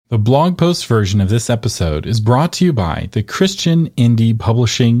The blog post version of this episode is brought to you by the Christian Indie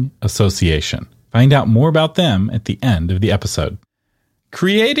Publishing Association. Find out more about them at the end of the episode.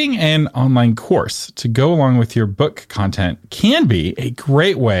 Creating an online course to go along with your book content can be a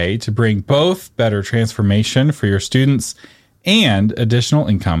great way to bring both better transformation for your students and additional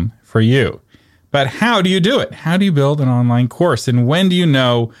income for you. But how do you do it? How do you build an online course? And when do you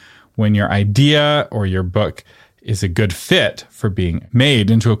know when your idea or your book is a good fit for being made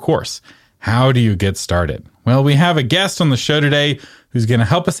into a course? How do you get started? Well, we have a guest on the show today who's going to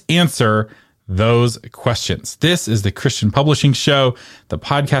help us answer those questions. This is the Christian Publishing Show, the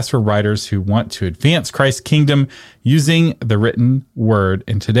podcast for writers who want to advance Christ's kingdom using the written word.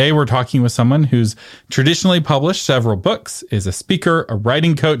 And today we're talking with someone who's traditionally published several books, is a speaker, a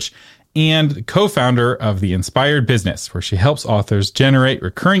writing coach, and co-founder of The Inspired Business, where she helps authors generate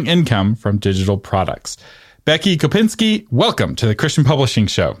recurring income from digital products. Becky Kopinski, welcome to the Christian Publishing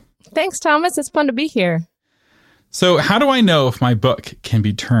Show. Thanks, Thomas. It's fun to be here. So how do I know if my book can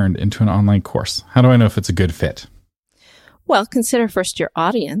be turned into an online course? How do I know if it's a good fit? Well, consider first your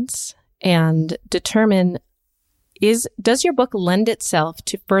audience and determine, does your book lend itself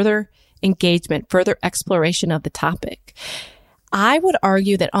to further engagement, further exploration of the topic? I would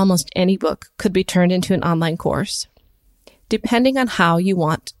argue that almost any book could be turned into an online course, depending on how you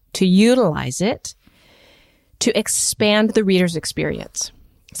want to utilize it to expand the reader's experience.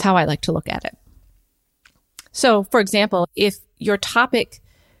 That's how I like to look at it. So, for example, if your topic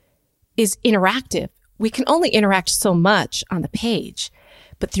is interactive, we can only interact so much on the page,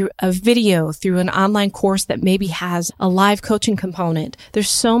 but through a video, through an online course that maybe has a live coaching component, there's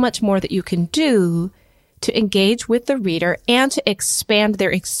so much more that you can do to engage with the reader and to expand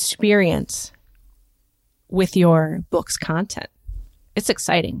their experience with your book's content. It's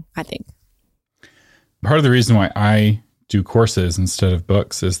exciting, I think. Part of the reason why I do courses instead of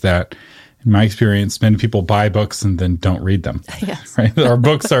books is that, in my experience, many people buy books and then don't read them. Yes. Right?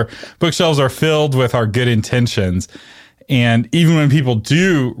 Bookshelves are filled with our good intentions. And even when people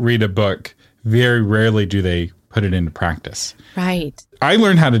do read a book, very rarely do they put it into practice. Right. I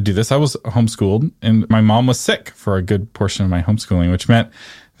learned how to do this. I was homeschooled, and my mom was sick for a good portion of my homeschooling, which meant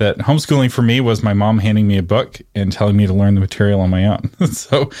that homeschooling for me was my mom handing me a book and telling me to learn the material on my own.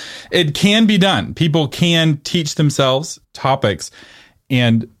 So it can be done. People can teach themselves topics,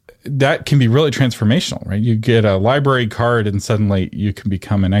 and that can be really transformational, right? You get a library card and suddenly you can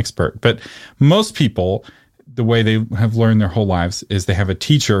become an expert. But most people, the way they have learned their whole lives is they have a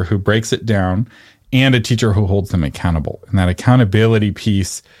teacher who breaks it down and a teacher who holds them accountable. And that accountability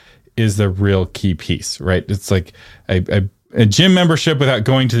piece is the real key piece, right? It's like a gym membership without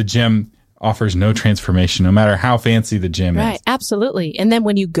going to the gym offers no transformation, no matter how fancy the gym is. Right, absolutely. And then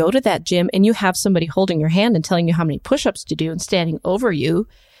when you go to that gym and you have somebody holding your hand and telling you how many push-ups to do and standing over you,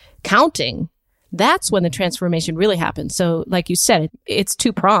 counting, that's when the transformation really happens. So like you said, it's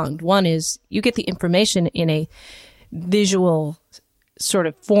two-pronged. One is you get the information in a visual sort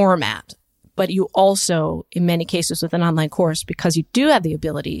of format, but you also, in many cases with an online course, because you do have the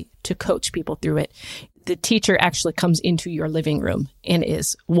ability to coach people through it, the teacher actually comes into your living room and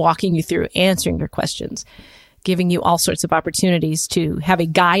is walking you through, answering your questions, giving you all sorts of opportunities to have a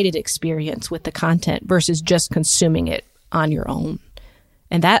guided experience with the content versus just consuming it on your own.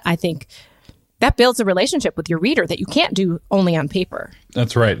 And that, I think, that builds a relationship with your reader that you can't do only on paper.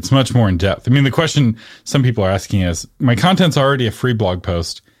 That's right. It's much more in depth. I mean, the question some people are asking is, my content's already a free blog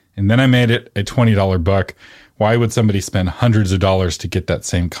post, and then I made it a $20 book. Why would somebody spend hundreds of dollars to get that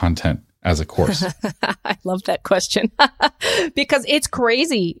same content as a course? I love that question because it's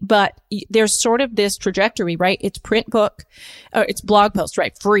crazy, but there's sort of this trajectory, right? It's print book, or it's blog post,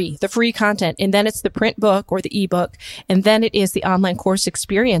 right? Free, the free content. And then it's the print book or the ebook. And then it is the online course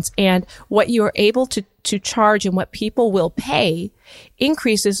experience. And what you're able to charge and what people will pay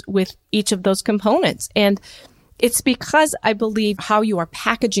increases with each of those components. And it's because I believe how you are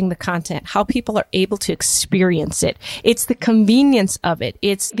packaging the content, how people are able to experience it. It's the convenience of it.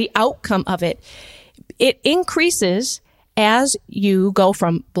 It's the outcome of it. It increases as you go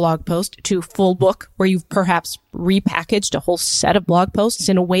from blog post to full book, where you've perhaps repackaged a whole set of blog posts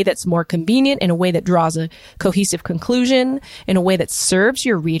in a way that's more convenient, in a way that draws a cohesive conclusion, in a way that serves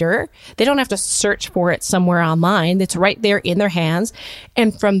your reader. They don't have to search for it somewhere online. It's right there in their hands.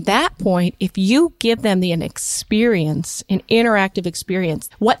 And from that point, if you give them an experience, an interactive experience,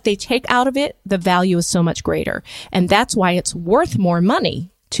 what they take out of it, the value is so much greater. And that's why it's worth more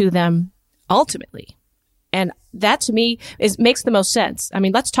money to them ultimately. And that to me makes the most sense. I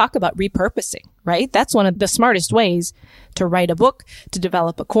mean, let's talk about repurposing, right? That's one of the smartest ways to write a book, to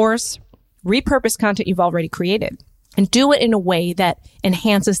develop a course, repurpose content you've already created. and do it in a way that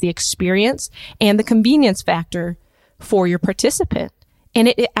enhances the experience and the convenience factor for your participant. And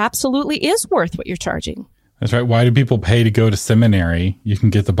it absolutely is worth what you're charging. That's right. Why do people pay to go to seminary? You can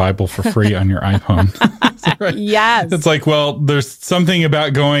get the Bible for free on your iPhone. Right? Yes. It's like, well, there's something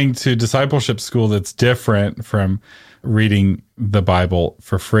about going to discipleship school that's different from reading the Bible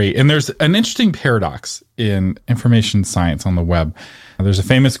for free. And there's an interesting paradox in information science on the web. There's a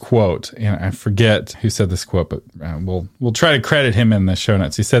famous quote, and I forget who said this quote, but we'll try to credit him in the show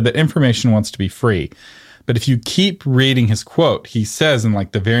notes. He said that information wants to be free. But if you keep reading his quote, he says in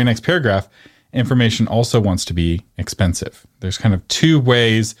like the very next paragraph, information also wants to be expensive. There's kind of two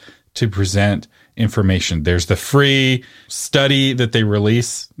ways to present information. There's the free study that they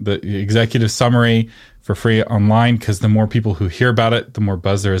release, the executive summary for free online, because the more people who hear about it, the more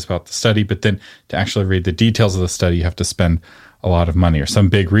buzz there is about the study. But then to actually read the details of the study, you have to spend a lot of money, or some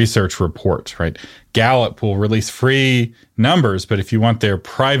big research report, right? Gallup will release free numbers, but if you want their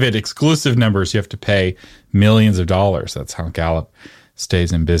private exclusive numbers, you have to pay millions of dollars. That's how Gallup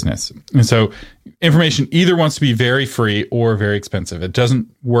stays in business. And so information either wants to be very free or very expensive. It doesn't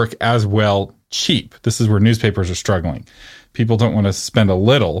work as well cheap. This is where newspapers are struggling. People don't want to spend a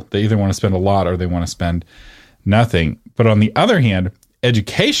little. They either want to spend a lot or they want to spend nothing. But on the other hand,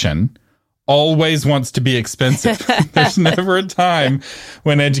 education always wants to be expensive. There's never a time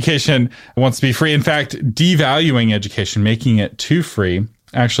when education wants to be free. In fact, devaluing education, making it too free,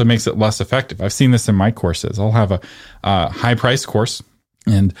 actually makes it less effective. I've seen this in my courses. I'll have a high-priced course,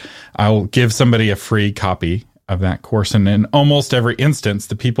 and I'll give somebody a free copy of that course. And in almost every instance,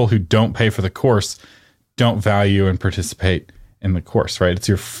 the people who don't pay for the course don't value and participate in the course, right? It's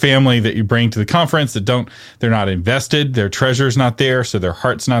your family that you bring to the conference they're not invested. Their treasure's not there, so their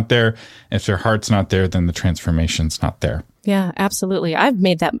heart's not there. If their heart's not there, then the transformation's not there. Yeah, absolutely. I've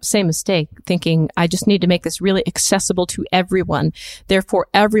made that same mistake, thinking I just need to make this really accessible to everyone. Therefore,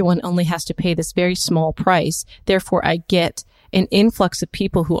 everyone only has to pay this very small price. Therefore, I get an influx of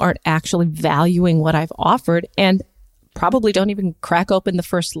people who aren't actually valuing what I've offered and probably don't even crack open the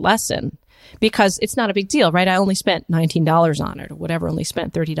first lesson. Because it's not a big deal, right? I only spent $19 on it or whatever, only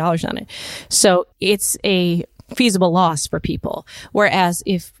spent $30 on it. So it's a feasible loss for people. Whereas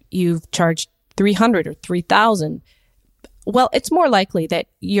if you've charged $300 or $3,000, well, it's more likely that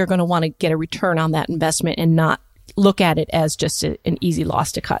you're going to want to get a return on that investment and not look at it as just an easy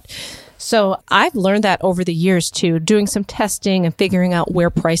loss to cut. So I've learned that over the years too, doing some testing and figuring out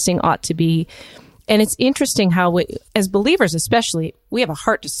where pricing ought to be. And it's interesting how as believers especially, we have a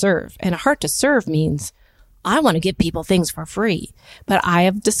heart to serve. And a heart to serve means I want to give people things for free. But I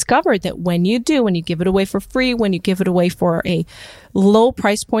have discovered that when you give it away for free, when you give it away for a low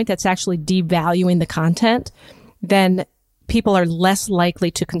price point that's actually devaluing the content, then people are less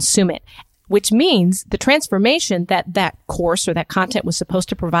likely to consume it, which means the transformation that course or that content was supposed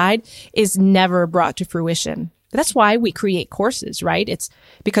to provide is never brought to fruition. That's why we create courses, right? It's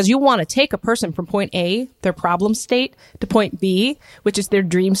because you want to take a person from point A, their problem state, to point B, which is their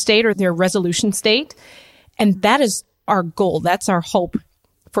dream state or their resolution state. And that is our goal. That's our hope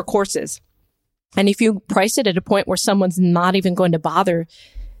for courses. And if you price it at a point where someone's not even going to bother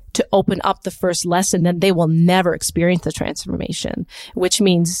to open up the first lesson, then they will never experience the transformation, which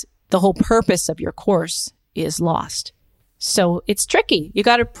means the whole purpose of your course is lost. So it's tricky. You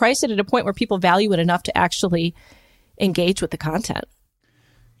got to price it at a point where people value it enough to actually engage with the content.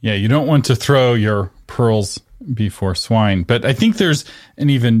 Yeah, you don't want to throw your pearls before swine. But I think there's an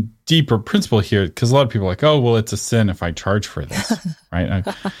even deeper principle here, because a lot of people are like, oh, well, it's a sin if I charge for this, right?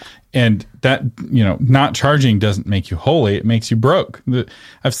 And that, not charging doesn't make you holy. It makes you broke.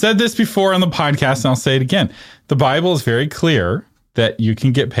 I've said this before on the podcast, and I'll say it again. The Bible is very clear that you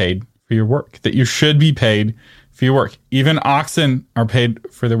can get paid for your work, that you should be paid for your work. Even oxen are paid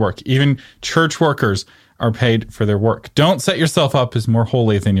for their work. Even church workers are paid for their work. Don't set yourself up as more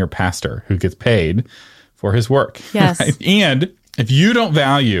holy than your pastor who gets paid for his work. Yes. Right? And if you don't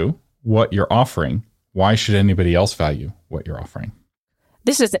value what you're offering, why should anybody else value what you're offering?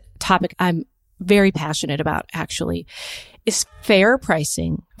 This is a topic I'm very passionate about, actually, is fair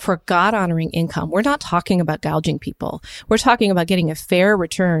pricing for God-honoring income. We're not talking about gouging people. We're talking about getting a fair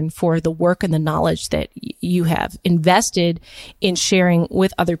return for the work and the knowledge that you have invested in sharing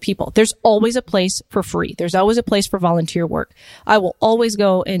with other people. There's always a place for free. There's always a place for volunteer work. I will always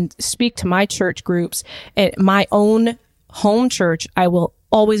go and speak to my church groups. At my own home church, I will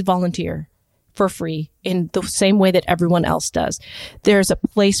always volunteer for free in the same way that everyone else does. There's a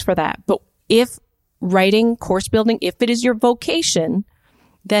place for that. But if writing, course building, if it is your vocation,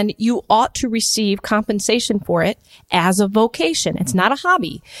 then you ought to receive compensation for it as a vocation. It's not a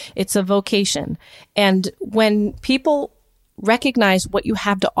hobby. It's a vocation. And when people recognize what you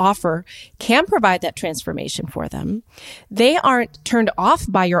have to offer can provide that transformation for them, they aren't turned off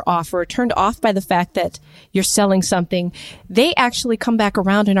by your offer, turned off by the fact that you're selling something. They actually come back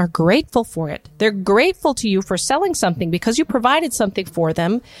around and are grateful for it. They're grateful to you for selling something because you provided something for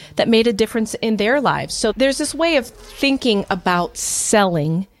them that made a difference in their lives. So there's this way of thinking about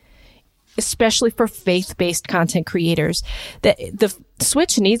selling, especially for faith-based content creators, that the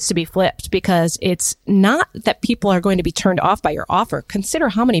switch needs to be flipped, because it's not that people are going to be turned off by your offer. Consider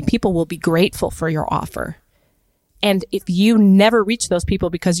how many people will be grateful for your offer. And if you never reach those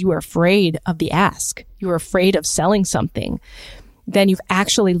people because you were afraid of the ask, you were afraid of selling something, then you've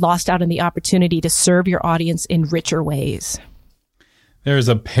actually lost out on the opportunity to serve your audience in richer ways. There's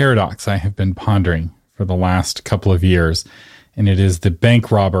a paradox I have been pondering for the last couple of years, and it is the bank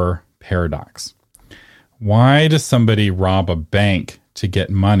robber paradox. Why does somebody rob a bank to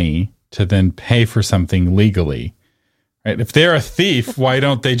get money to then pay for something legally? Right? If they're a thief, why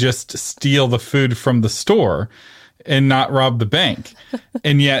don't they just steal the food from the store and not rob the bank?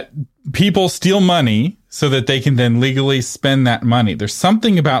 And yet people steal money so that they can then legally spend that money. There's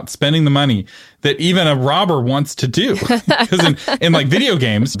something about spending the money that even a robber wants to do. Because in like video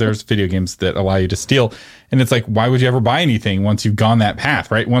games, there's video games that allow you to steal. And it's like, why would you ever buy anything once you've gone that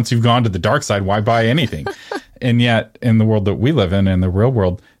path, right? Once you've gone to the dark side, why buy anything? And yet in the world that we live in the real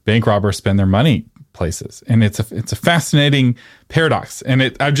world, bank robbers spend their money places. And it's a fascinating paradox.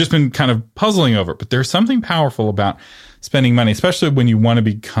 And I've just been kind of puzzling over it. But there's something powerful about spending money, especially when you want to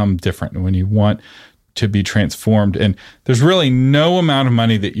become different, when you want to be transformed. And there's really no amount of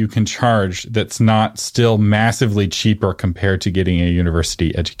money that you can charge that's not still massively cheaper compared to getting a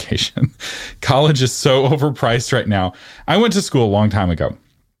university education. College is so overpriced right now. I went to school a long time ago,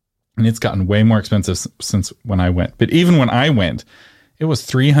 and it's gotten way more expensive since when I went. But even when I went, it was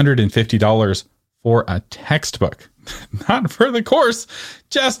 $350 for a textbook, not for the course,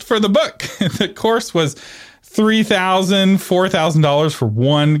 just for the book. The course was $3,000, $4,000 for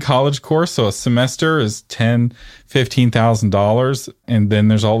one college course. So a semester is $10,000, $15,000. And then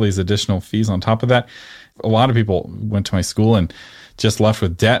there's all these additional fees on top of that. A lot of people went to my school and just left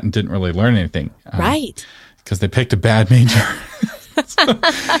with debt and didn't really learn anything. Right. Because they picked a bad major. So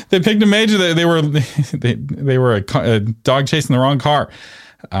they picked a major that they were a dog chasing the wrong car.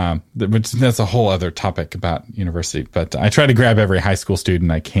 Which that's a whole other topic about university. But I try to grab every high school student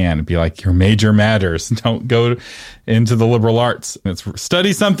I can and be like, your major matters. Don't go into the liberal arts. It's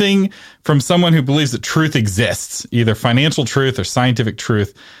study something from someone who believes that truth exists, either financial truth or scientific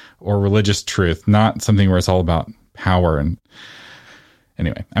truth or religious truth, not something where it's all about power. And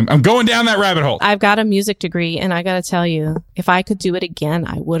anyway, I'm going down that rabbit hole. I've got a music degree, and I got to tell you, if I could do it again,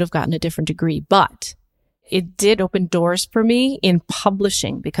 I would have gotten a different degree. But it did open doors for me in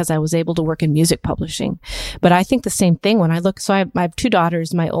publishing because I was able to work in music publishing. But I think the same thing when I look. So I have two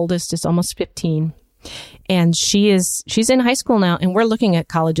daughters. My oldest is almost 15, and she's in high school now, and we're looking at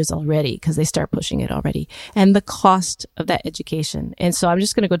colleges already because they start pushing it already, and the cost of that education. And so I'm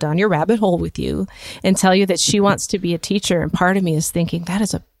just going to go down your rabbit hole with you and tell you that she wants to be a teacher. And part of me is thinking that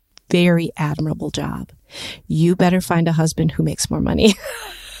is a very admirable job. You better find a husband who makes more money.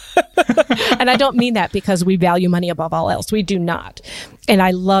 And I don't mean that because we value money above all else. We do not. And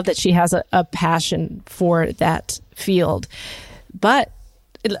I love that she has a passion for that field. But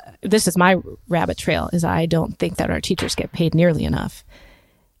this is my rabbit trail, is I don't think that our teachers get paid nearly enough.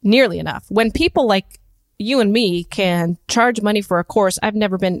 Nearly enough. When people like you and me can charge money for a course, I've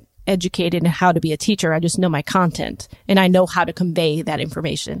never been educated in how to be a teacher. I just know my content and I know how to convey that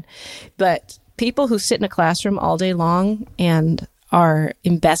information. But people who sit in a classroom all day long and are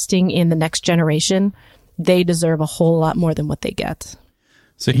investing in the next generation, they deserve a whole lot more than what they get.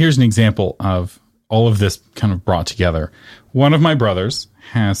 So here's an example of all of this kind of brought together. One of my brothers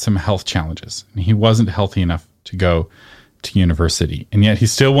has some health challenges, and he wasn't healthy enough to go to university. And yet he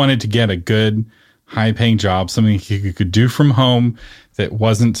still wanted to get a good, high-paying job, something he could do from home that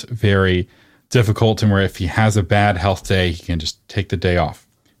wasn't very difficult, and where if he has a bad health day, he can just take the day off.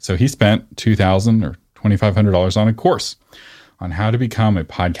 So he spent $2,000 or $2,500 on a course on how to become a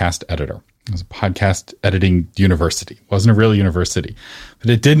podcast editor. It was a podcast editing university. It wasn't a real university.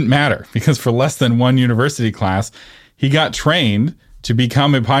 But it didn't matter because for less than one university class, he got trained to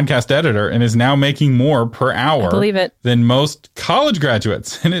become a podcast editor and is now making more per hour than most college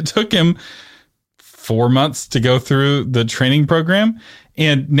graduates. And it took him 4 months to go through the training program.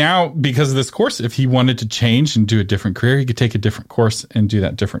 And now, because of this course, if he wanted to change and do a different career, he could take a different course and do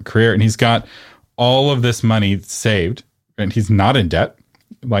that different career. And he's got all of this money saved. And he's not in debt.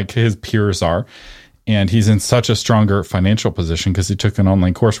 like his peers are. And he's in such a stronger financial position because he took an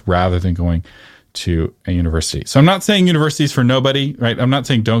online course rather than going to a university. So I'm not saying university's for nobody, right? I'm not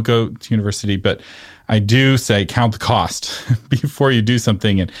saying don't go to university, but I do say count the cost before you do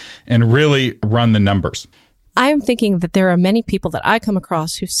something and really run the numbers. I'm thinking that there are many people that I come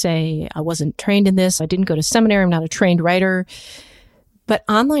across who say, I wasn't trained in this. I didn't go to seminary. I'm not a trained writer. But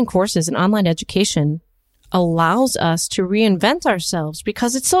online courses and online education allows us to reinvent ourselves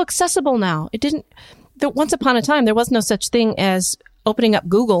because it's so accessible now. Once upon a time, there was no such thing as opening up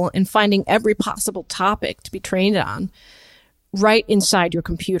Google and finding every possible topic to be trained on right inside your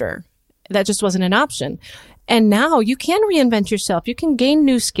computer. That just wasn't an option. And now you can reinvent yourself. You can gain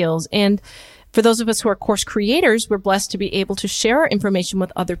new skills. And for those of us who are course creators, we're blessed to be able to share our information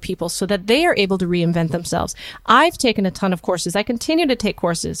with other people so that they are able to reinvent themselves. I've taken a ton of courses. I continue to take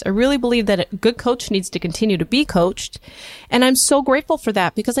courses. I really believe that a good coach needs to continue to be coached. And I'm so grateful for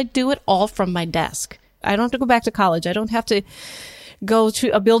that because I do it all from my desk. I don't have to go back to college. I don't have to go to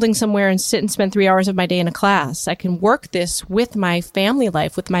a building somewhere and sit and spend 3 hours of my day in a class. I can work this with my family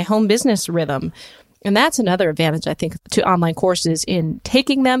life, with my home business rhythm. And that's another advantage, I think, to online courses in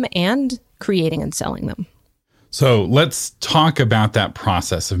taking them and creating and selling them. So let's talk about that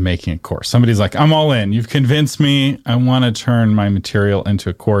process of making a course. Somebody's like, I'm all in. You've convinced me. I want to turn my material into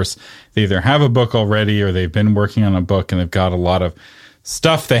a course. They either have a book already or they've been working on a book and they've got a lot of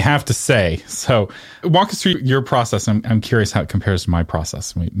stuff they have to say. So walk us through your process. I'm curious how it compares to my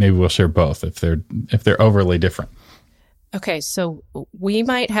process. Maybe we'll share both if they're overly different. Okay, so we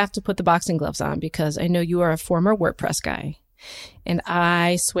might have to put the boxing gloves on because I know you are a former WordPress guy. And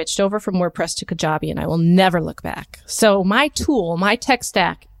I switched over from WordPress to Kajabi and I will never look back. So my tool, my tech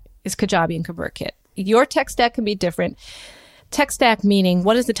stack is Kajabi and ConvertKit. Your tech stack can be different. Tech stack meaning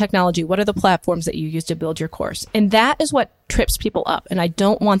what is the technology? What are the platforms that you use to build your course? And that is what trips people up. And I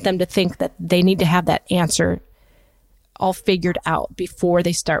don't want them to think that they need to have that answer all figured out before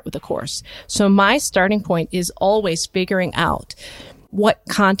they start with a course. So my starting point is always figuring out what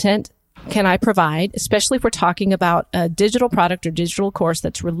content can I provide, especially if we're talking about a digital product or digital course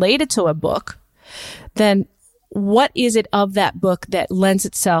that's related to a book. Then what is it of that book that lends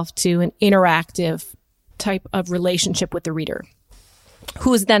itself to an interactive type of relationship with the reader,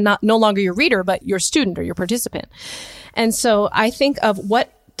 who is then no longer your reader, but your student or your participant. And so I think of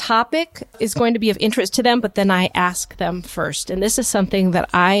what topic is going to be of interest to them, but then I ask them first. And this is something that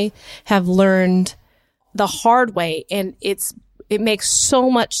I have learned the hard way, and it makes so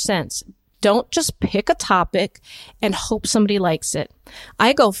much sense. Don't just pick a topic and hope somebody likes it.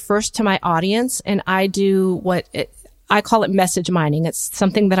 I go first to my audience and I do I call it message mining. It's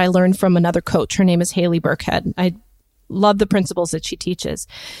something that I learned from another coach. Her name is Haley Burkhead. I love the principles that she teaches.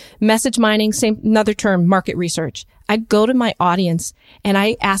 Message mining, another term, market research. I go to my audience and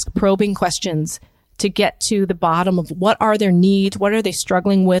I ask probing questions to get to the bottom of what are their needs, what are they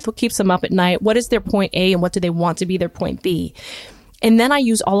struggling with, what keeps them up at night, what is their point A and what do they want to be their point B. And then I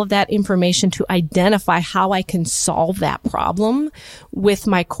use all of that information to identify how I can solve that problem with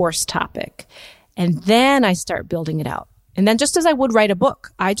my course topic. And then I start building it out. And then just as I would write a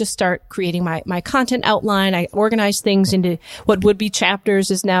book, I just start creating my content outline. I organize things into what would be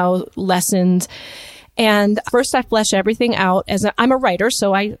chapters is now lessons. And first I flesh everything out I'm a writer,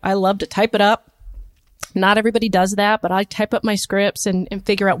 so I love to type it up. Not everybody does that, but I type up my scripts and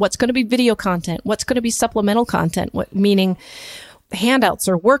figure out what's going to be video content, what's going to be supplemental content, meaning handouts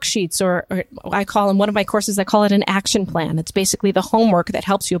or worksheets, or I call in one of my courses, I call it an action plan. It's basically the homework that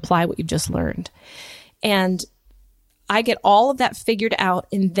helps you apply what you've just learned. And I get all of that figured out,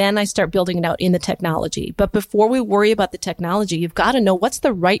 and then I start building it out in the technology. But before we worry about the technology, you've got to know what's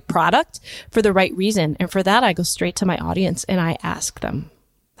the right product for the right reason. And for that, I go straight to my audience and I ask them.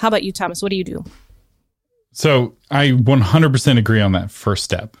 How about you, Thomas? What do you do? So I 100% agree on that first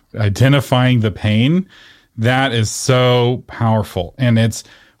step. Identifying the pain, that is so powerful. And it's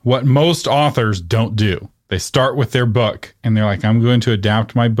what most authors don't do. They start with their book and they're like, I'm going to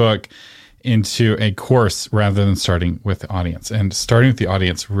adapt my book into a course rather than starting with the audience. And starting with the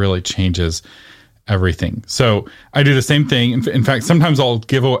audience really changes everything. So I do the same thing. In fact, sometimes I'll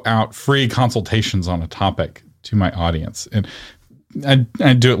give out free consultations on a topic to my audience. And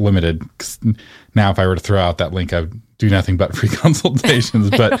I do it limited. Now, if I were to throw out that link, I would do nothing but free consultations.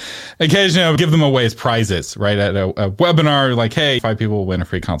 But occasionally I'll give them away as prizes, right? At a webinar, like, hey, 5 people will win a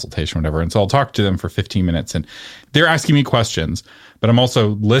free consultation, whatever. And so I'll talk to them for 15 minutes and they're asking me questions, but I'm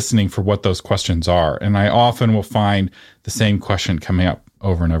also listening for what those questions are. And I often will find the same question coming up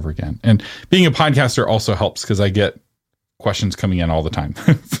over and over again. And being a podcaster also helps because I get questions coming in all the time.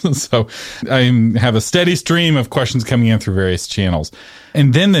 So I have a steady stream of questions coming in through various channels.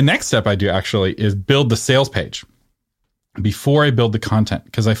 And then the next step I do actually is build the sales page before I build the content,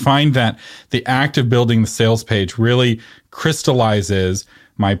 because I find that the act of building the sales page really crystallizes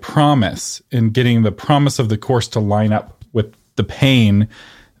my promise and getting the promise of the course to line up with the pain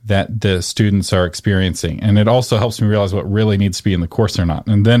that the students are experiencing. And it also helps me realize what really needs to be in the course or not.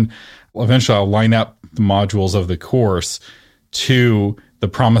 And then eventually I'll line up the modules of the course to the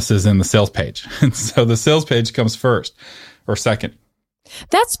promises in the sales page. And so the sales page comes first or second.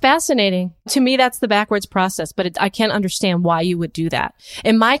 That's fascinating. To me, that's the backwards process, but I can't understand why you would do that.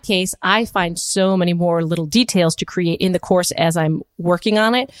 In my case, I find so many more little details to create in the course as I'm working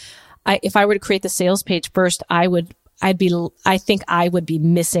on it. If I were to create the sales page first, I think I would be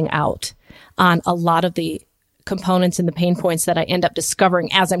missing out on a lot of the components and the pain points that I end up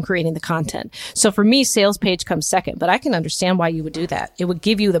discovering as I'm creating the content. So for me, sales page comes second, but I can understand why you would do that. It would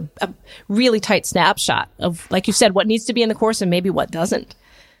give you a really tight snapshot of, like you said, what needs to be in the course and maybe what doesn't.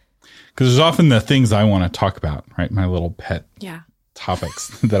 Because there's often the things I want to talk about, right? My little pet topics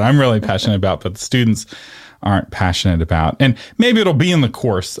that I'm really passionate about, but the students aren't passionate about. And maybe it'll be in the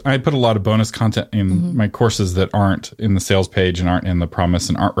course. I put a lot of bonus content in my courses that aren't in the sales page and aren't in the promise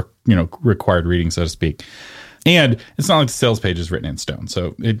and aren't, required reading, so to speak. And it's not like the sales page is written in stone.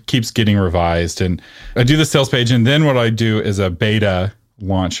 So it keeps getting revised. And I do the sales page. And then what I do is a beta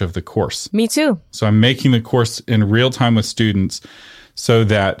launch of the course. Me too. So I'm making the course in real time with students so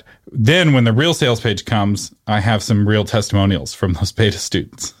that then when the real sales page comes, I have some real testimonials from those beta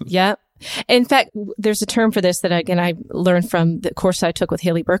students. Yeah. In fact, there's a term for this that, again, I learned from the course I took with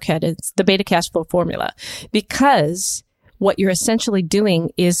Haley Burkhead. It's the beta cash flow formula. Because what you're essentially doing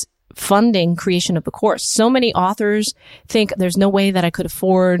is funding creation of the course. So many authors think there's no way that I could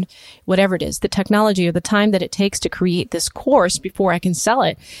afford whatever it is, the technology or the time that it takes to create this course before I can sell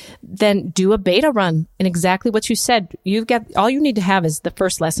it. Then do a beta run. And exactly what you said, all you need to have is the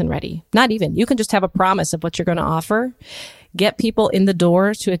first lesson ready. Not even. You can just have a promise of what you're going to offer, get people in the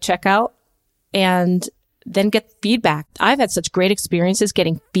door to a checkout, and then get feedback. I've had such great experiences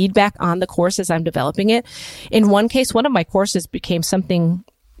getting feedback on the course as I'm developing it. In one case, one of my courses became something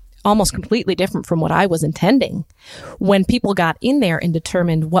almost completely different from what I was intending. When people got in there and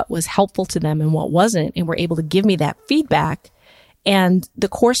determined what was helpful to them and what wasn't, and were able to give me that feedback, and the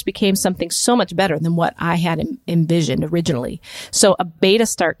course became something so much better than what I had envisioned originally. So a beta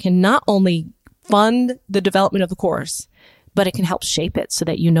start can not only fund the development of the course, but it can help shape it so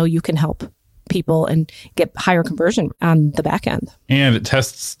that you can help people and get higher conversion on the back end. And it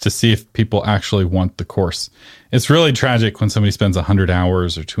tests to see if people actually want the course. It's really tragic when somebody spends 100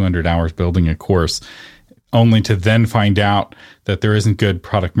 hours or 200 hours building a course, only to then find out that there isn't good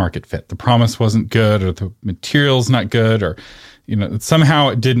product market fit. The promise wasn't good, or the material's not good, or somehow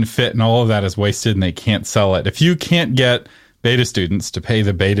it didn't fit, and all of that is wasted and they can't sell it. If you can't get beta students to pay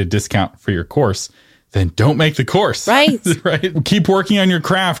the beta discount for your course, then don't make the course. Right. Right. Keep working on your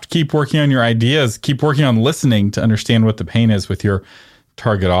craft. Keep working on your ideas. Keep working on listening to understand what the pain is with your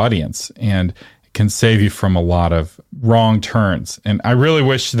target audience. And it can save you from a lot of wrong turns. And I really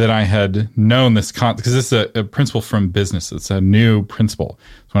wish that I had known this because this is a principle from business. It's a new principle.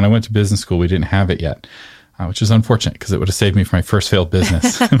 So when I went to business school, we didn't have it yet, which is unfortunate because it would have saved me from my first failed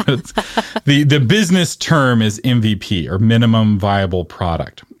business. The business term is MVP, or minimum viable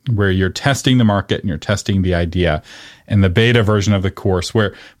product, where you're testing the market and you're testing the idea, and the beta version of the course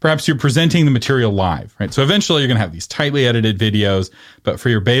where perhaps you're presenting the material live, right? So eventually you're going to have these tightly edited videos, but for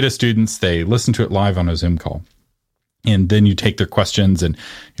your beta students, they listen to it live on a Zoom call. And then you take their questions and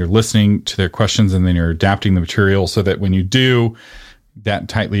you're listening to their questions, and then you're adapting the material so that when you do that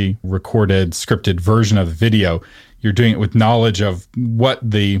tightly recorded, scripted version of the video, you're doing it with knowledge of what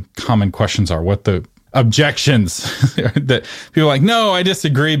the common questions are, what the objections that people are like, no, I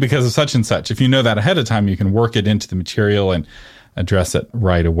disagree because of such and such. If you know that ahead of time, you can work it into the material and address it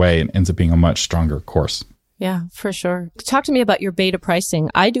right away, and ends up being a much stronger course. Yeah, for sure. Talk to me about your beta pricing.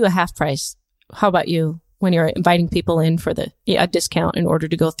 I do a half price. How about you when you're inviting people in for a discount in order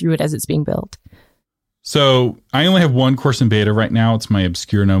to go through it as it's being built? So I only have one course in beta right now. It's my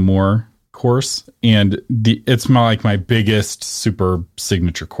Obscure No More course, and it's my biggest super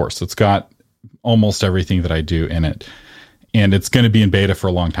signature course. It's got almost everything that I do in it. And it's going to be in beta for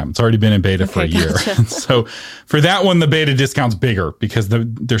a long time. It's already been in beta for a year. And so for that one, the beta discount's bigger because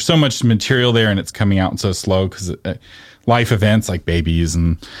there's so much material there, and it's coming out so slow because life events like babies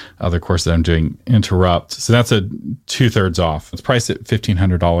and other courses that I'm doing interrupt. So that's a 2/3 off. It's priced at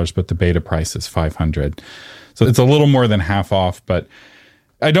 $1,500, but the beta price is $500. So it's a little more than half off, but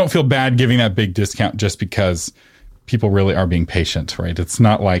I don't feel bad giving that big discount just because people really are being patient, right? It's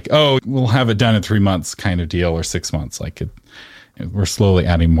not like, oh, we'll have it done in 3 months kind of deal or 6 months. We're slowly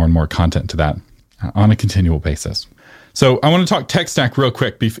adding more and more content to that on a continual basis. So I want to talk tech stack real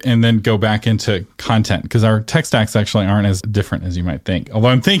quick and then go back into content, because our tech stacks actually aren't as different as you might think. Although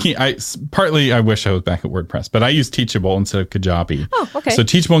I'm thinking, I wish I was back at WordPress, but I use Teachable instead of Kajabi. Oh, okay. So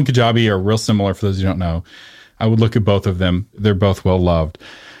Teachable and Kajabi are real similar for those who don't know. I would look at both of them. They're both well loved.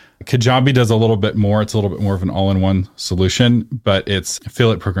 Kajabi does a little bit more. It's a little bit more of an all-in-one solution, but its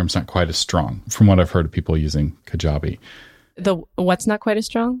affiliate program's not quite as strong from what I've heard of people using Kajabi. What's not quite as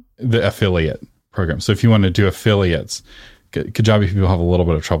strong? The affiliate program. So if you want to do affiliates, Kajabi people have a little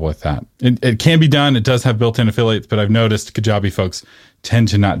bit of trouble with that. It can be done. It does have built-in affiliates, but I've noticed Kajabi folks tend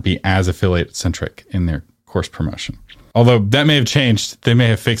to not be as affiliate-centric in their course promotion. Although that may have changed. They may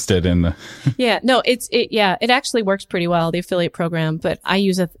have fixed it in the... Yeah, no, it actually works pretty well, the affiliate program, but I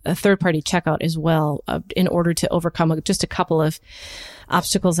use a third-party checkout as well in order to overcome just a couple of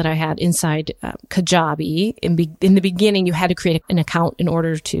obstacles that I had inside Kajabi. In the beginning, you had to create an account in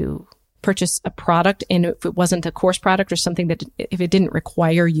order to purchase a product, and if it wasn't a course product or something that, if it didn't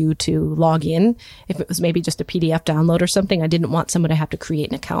require you to log in, if it was maybe just a PDF download or something, I didn't want someone to have to create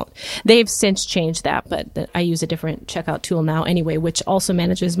an account. They've since changed that, but I use a different checkout tool now anyway, which also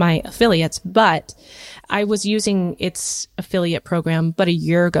manages my affiliates. But I was using its affiliate program but a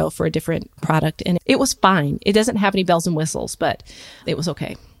year ago for a different product, and it was fine. It doesn't have any bells and whistles, but it was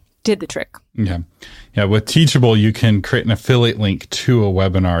okay. Did the trick. Yeah. With Teachable, you can create an affiliate link to a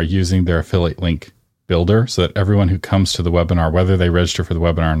webinar using their affiliate link builder, so that everyone who comes to the webinar, whether they register for the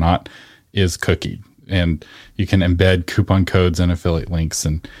webinar or not, is cookied. And you can embed coupon codes and affiliate links.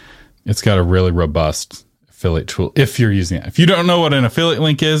 And it's got a really robust affiliate tool if you're using it. If you don't know what an affiliate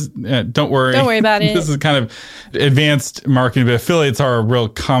link is, don't worry. Don't worry about it. This is kind of advanced marketing, but affiliates are a real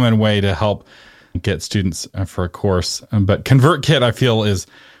common way to help get students for a course. But ConvertKit, I feel, is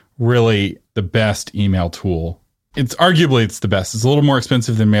really the best email tool. It's the best. It's a little more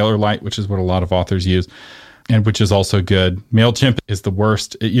expensive than MailerLite, which is what a lot of authors use, and which is also good. MailChimp is the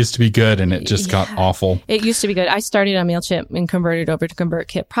worst. It used to be good, and it just got awful. It used to be good. I started on MailChimp and converted over to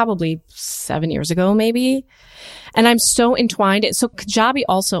ConvertKit probably 7 years ago, maybe. And I'm so entwined. So Kajabi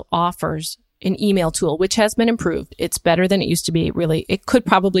also offers an email tool, which has been improved. It's better than it used to be. Really, it could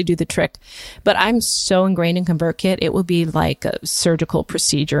probably do the trick, but I'm so ingrained in ConvertKit, it would be like a surgical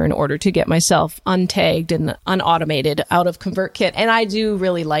procedure in order to get myself untagged and unautomated out of ConvertKit. And I do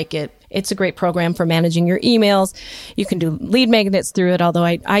really like it. It's a great program for managing your emails. You can do lead magnets through it, although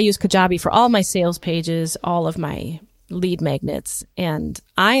I use Kajabi for all my sales pages, all of my lead magnets. And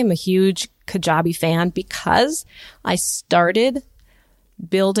I am a huge Kajabi fan because I started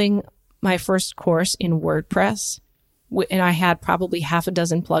building my first course in WordPress, and I had probably half a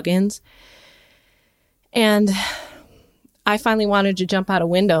dozen plugins. And I finally wanted to jump out a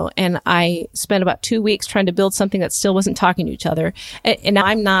window, and I spent about 2 weeks trying to build something that still wasn't talking to each other. And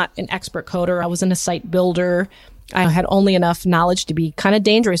I'm not an expert coder. I wasn't a site builder. I had only enough knowledge to be kind of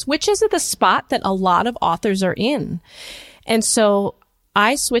dangerous, which is the spot that a lot of authors are in. And so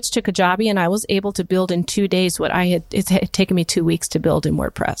I switched to Kajabi, and I was able to build in 2 days what it had taken me 2 weeks to build in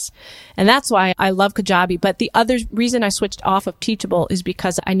WordPress. And that's why I love Kajabi. But the other reason I switched off of Teachable is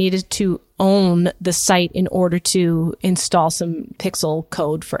because I needed to own the site in order to install some pixel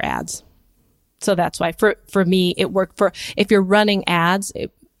code for ads. So that's why for me, it worked if you're running ads,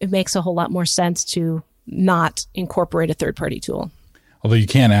 it makes a whole lot more sense to not incorporate a third-party tool. Although you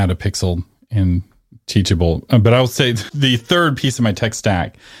can add a pixel in Teachable. But I will say the third piece of my tech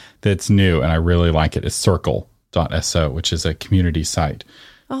stack that's new, and I really like it, is Circle.so, which is a community site.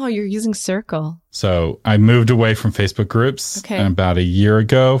 Oh, you're using Circle. So I moved away from Facebook groups about a year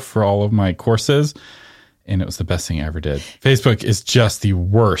ago for all of my courses, and it was the best thing I ever did. Facebook is just the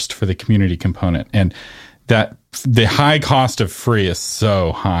worst for the community component, and that the high cost of free is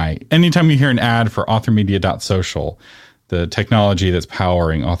so high. Anytime you hear an ad for authormedia.social, the technology that's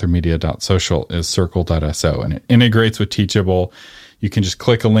powering authormedia.social is Circle.so, and it integrates with Teachable. You can just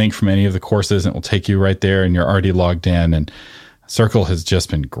click a link from any of the courses, and it will take you right there, and you're already logged in. And Circle has just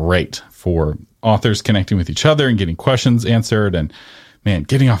been great for authors connecting with each other and getting questions answered. And man,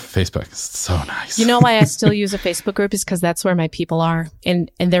 getting off of Facebook is so nice. You know why I still use a Facebook group is because that's where my people are, and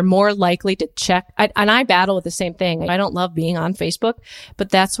they're more likely to check. And I battle with the same thing. I don't love being on Facebook,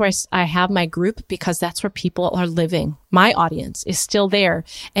 but that's where I have my group, because that's where people are living. My audience is still there,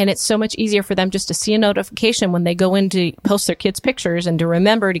 and it's so much easier for them just to see a notification when they go in to post their kids' pictures and to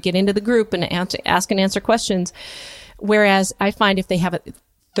remember to get into the group and ask and answer questions. Whereas I find if they have a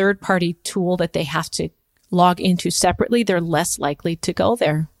third-party tool that they have to log into separately, they're less likely to go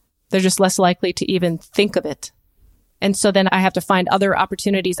there. They're just less likely to even think of it. And so then I have to find other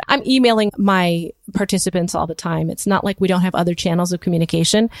opportunities. I'm emailing my participants all the time. It's not like we don't have other channels of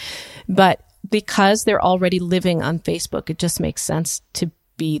communication, but because they're already living on Facebook, it just makes sense to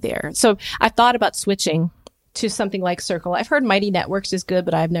be there. So I thought about switching to something like Circle. I've heard Mighty Networks is good,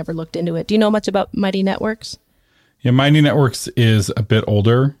 but I've never looked into it. Do you know much about Mighty Networks? Yeah, Mighty Networks is a bit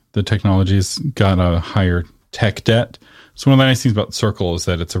older. The technology's got a higher tech debt. So one of the nice things about Circle is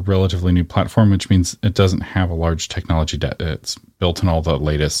that it's a relatively new platform, which means it doesn't have a large technology debt. It's built in all the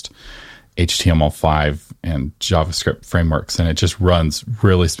latest HTML5 and JavaScript frameworks, and it just runs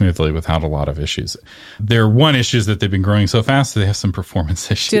really smoothly without a lot of issues. Their one issue is that they've been growing so fast that they have some performance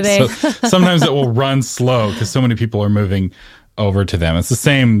issues. Do they? So sometimes it will run slow because so many people are moving over to them. It's the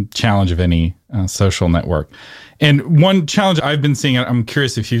same challenge of any social network. And one challenge I've been seeing, I'm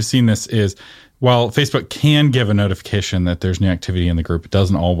curious if you've seen this, is while Facebook can give a notification that there's new activity in the group, it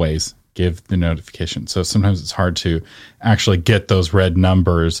doesn't always give the notification. So sometimes it's hard to actually get those red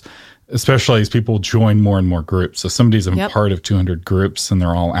numbers, especially as people join more and more groups. So somebody's a part of 200 groups and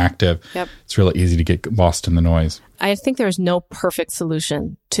they're all active. It's really easy to get lost in the noise. I think there's no perfect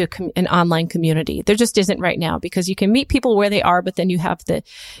solution to an online community. There just isn't right now, because you can meet people where they are, but then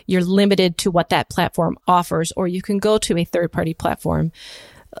you're limited to what that platform offers, or you can go to a third-party platform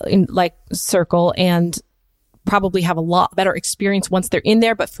like Circle and probably have a lot better experience once they're in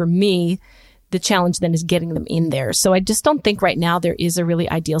there. But for me, the challenge then is getting them in there. So I just don't think right now there is a really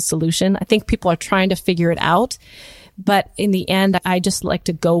ideal solution. I think people are trying to figure it out. But in the end, I just like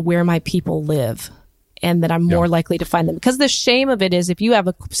to go where my people live, and that I'm more likely to find them. Because the shame of it is, if you have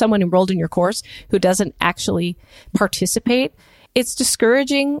someone enrolled in your course who doesn't actually participate, it's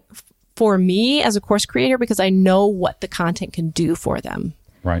discouraging for me as a course creator, because I know what the content can do for them.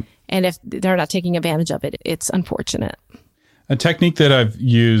 Right. And if they're not taking advantage of it, it's unfortunate. A technique that I've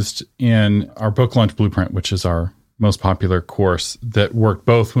used in our Book Launch Blueprint, which is our most popular course that worked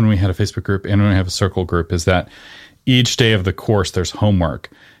both when we had a Facebook group and when we have a Circle group, is that each day of the course, there's homework.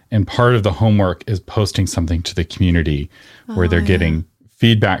 And part of the homework is posting something to the community where they're getting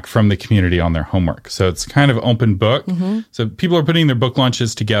feedback from the community on their homework. So it's kind of open book. So people are putting their book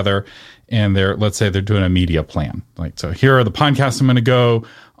launches together, and let's say they're doing a media plan. Like, so here are the podcasts I'm going to go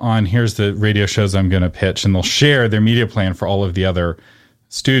on. Here's the radio shows I'm going to pitch. And they'll share their media plan for all of the other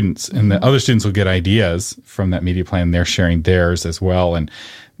students. And the other students will get ideas from that media plan. They're sharing theirs as well. And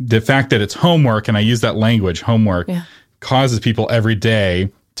the fact that it's homework, and I use that language, homework, causes people every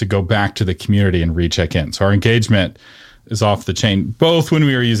day to go back to the community and recheck in. So our engagement is off the chain, both when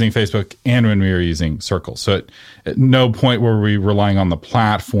we were using Facebook and when we were using Circle. So at no point were we relying on the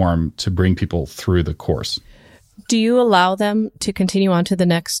platform to bring people through the course. Do you allow them to continue on to the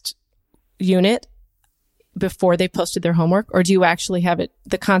next unit before they posted their homework? Or do you actually have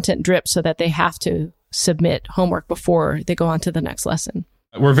the content drip so that they have to submit homework before they go on to the next lesson?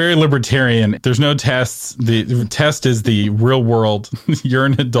 We're very libertarian. There's no tests. The test is the real world. You're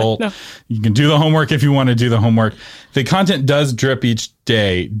an adult. No. You can do the homework if you want to do the homework. The content does drip each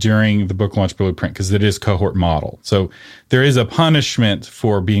day during the Book Launch Blueprint because it is cohort model. So there is a punishment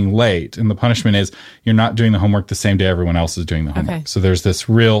for being late. And the punishment is you're not doing the homework the same day everyone else is doing the homework. Okay. So there's this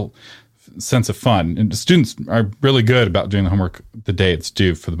real sense of fun. And the students are really good about doing the homework the day it's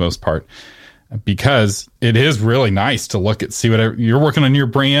due for the most part, because it is really nice to see whatever you're working on your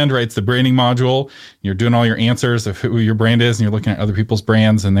brand, right? It's the branding module. You're doing all your answers of who your brand is, and you're looking at other people's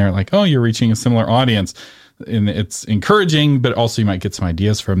brands, and they're like, oh, you're reaching a similar audience. And it's encouraging, but also you might get some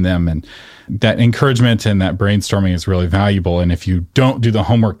ideas from them. And that encouragement and that brainstorming is really valuable. And if you don't do the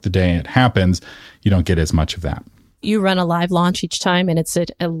homework the day it happens, you don't get as much of that. You run a live launch each time, and it's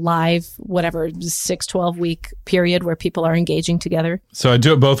a live, 6-12 week period where people are engaging together. So I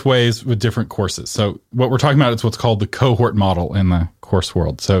do it both ways with different courses. So what we're talking about is what's called the cohort model in the course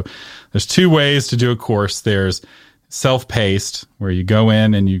world. So there's two ways to do a course. There's self-paced, where you go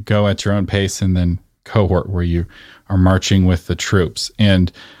in and you go at your own pace, and then cohort, where you are marching with the troops.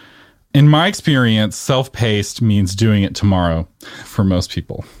 And in my experience, self-paced means doing it tomorrow for most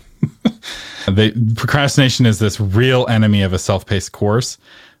people. Procrastination is this real enemy of a self-paced course.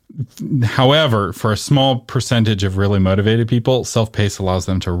 However, for a small percentage of really motivated people, self-paced allows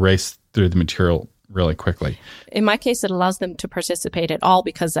them to race through the material really quickly. In my case, it allows them to participate at all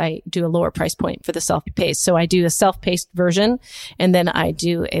because I do a lower price point for the self-paced. So I do a self-paced version, and then I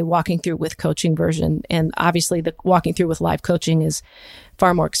do a walking through with coaching version. And obviously the walking through with live coaching is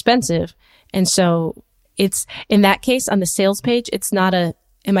far more expensive. And so it's, in that case, on the sales page, it's not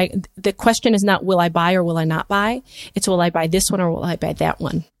the question is not, will I buy or will I not buy? It's, will I buy this one or will I buy that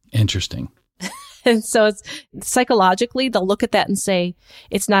one? Interesting. And so it's psychologically, they'll look at that and say,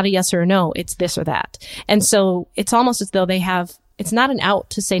 it's not a yes or a no, it's this or that. And so it's almost as though it's not an out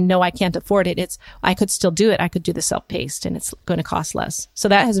to say, no, I can't afford it. It's, I could still do it. I could do the self-paced and it's going to cost less. So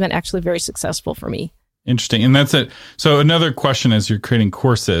that has been actually very successful for me. Interesting. And that's it. So another question as you're creating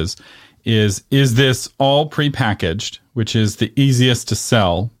courses is this all prepackaged, which is the easiest to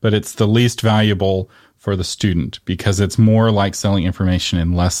sell, but it's the least valuable for the student because it's more like selling information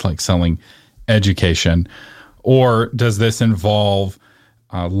and less like selling education? Or does this involve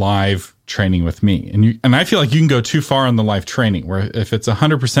live training with me? And I feel like you can go too far on the live training, where if it's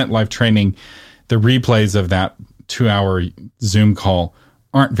 100% live training, the replays of that 2-hour Zoom call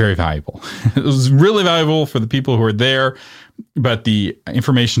aren't very valuable. It was really valuable for the people who are there, but the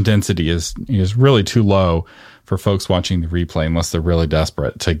information density is really too low for folks watching the replay unless they're really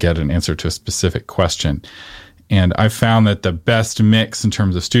desperate to get an answer to a specific question. And I've found that the best mix in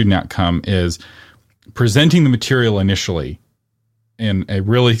terms of student outcome is presenting the material initially in a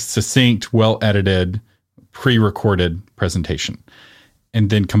really succinct, well-edited, pre-recorded presentation, and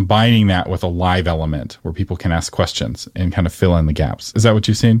then combining that with a live element where people can ask questions and kind of fill in the gaps. Is that what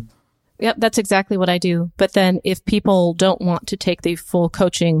you've seen? Yep, that's exactly what I do. But then if people don't want to take the full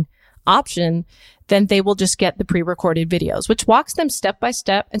coaching option, then they will just get the pre-recorded videos, which walks them step by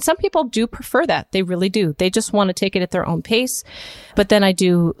step. And some people do prefer that. They really do. They just want to take it at their own pace. But then I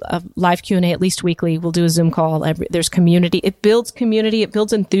do a live Q&A at least weekly. We'll do a Zoom call. There's community. It builds community. It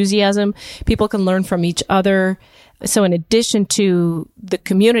builds enthusiasm. People can learn from each other. So in addition to the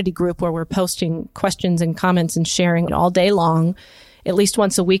community group where we're posting questions and comments and sharing all day long, at least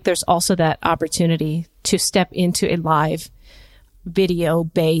once a week, there's also that opportunity to step into a live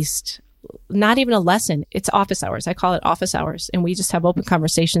video-based, not even a lesson. It's office hours. I call it office hours. And we just have open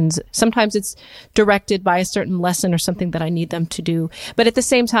conversations. Sometimes it's directed by a certain lesson or something that I need them to do. But at the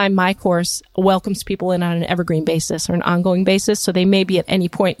same time, my course welcomes people in on an evergreen basis or an ongoing basis. So they may be at any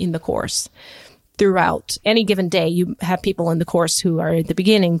point in the course. Throughout any given day, you have people in the course who are at the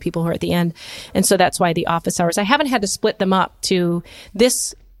beginning, people who are at the end. And so that's why the office hours, I haven't had to split them up to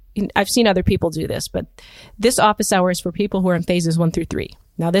this. I've seen other people do this, but this office hour is for people who are in phases 1 through 3.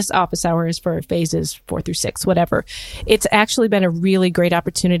 Now this office hour is for phases 4 through 6, whatever. It's actually been a really great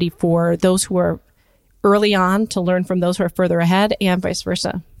opportunity for those who are early on to learn from those who are further ahead and vice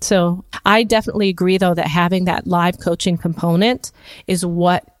versa. So I definitely agree though that having that live coaching component is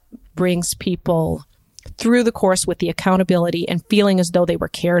what brings people through the course with the accountability and feeling as though they were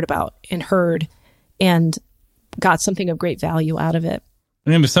cared about and heard and got something of great value out of it.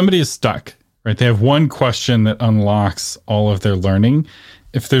 And if somebody is stuck, right, they have one question that unlocks all of their learning.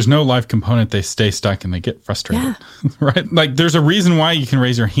 If there's no live component, they stay stuck and they get frustrated, right? Like there's a reason why you can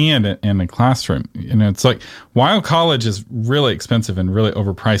raise your hand in a classroom. You know, it's like while college is really expensive and really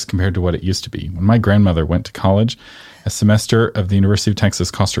overpriced compared to what it used to be. When my grandmother went to college, a semester of the University of Texas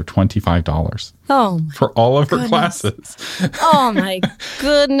cost her $25 for all of her classes. Oh my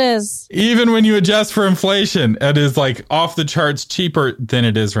goodness. Even when you adjust for inflation, it is like off the charts cheaper than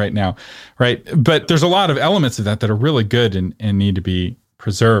it is right now, right? But there's a lot of elements of that are really good and need to be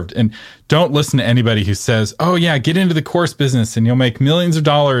preserved. And don't listen to anybody who says, oh yeah, get into the course business and you'll make millions of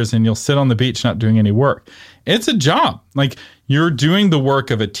dollars and you'll sit on the beach not doing any work. It's a job. Like you're doing the work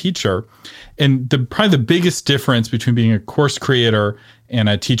of a teacher. And probably the biggest difference between being a course creator and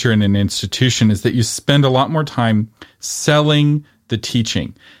a teacher in an institution is that you spend a lot more time selling the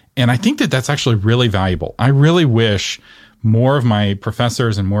teaching. And I think that that's actually really valuable. I really wish more of my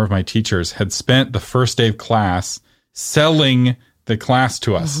professors and more of my teachers had spent the first day of class selling the class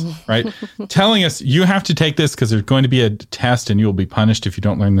to us, right? Telling us you have to take this because there's going to be a test and you will be punished if you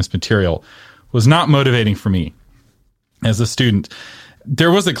don't learn this material was not motivating for me as a student.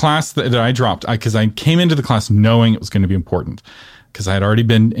 There was a class that I dropped because I came into the class knowing it was going to be important because I had already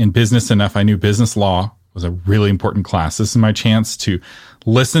been in business enough. I knew business law was a really important class. This is my chance to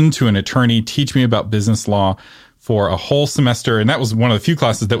listen to an attorney teach me about business law for a whole semester. And that was one of the few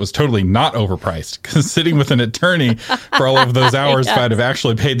classes that was totally not overpriced because sitting with an attorney for all of those hours, if I'd have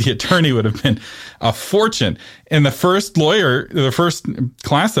actually paid the attorney, would have been a fortune. And the first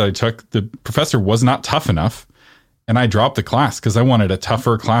class that I took, the professor was not tough enough. And I dropped the class because I wanted a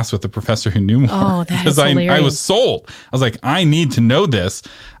tougher class with a professor who knew more. Oh, that is hilarious. I was sold. I was like, I need to know this.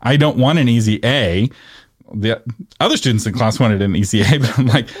 I don't want an easy A. The other students in class wanted an easy A, but I'm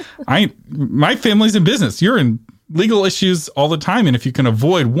like, my family's in business. You're in legal issues all the time. And if you can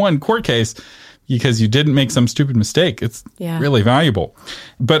avoid one court case, because you didn't make some stupid mistake. It's really valuable.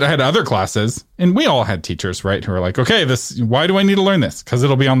 But I had other classes, and we all had teachers, right, who were like, okay, why do I need to learn this? Because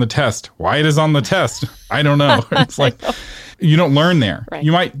it'll be on the test. Why it is on the test? I don't know. It's like, you don't learn there. Right.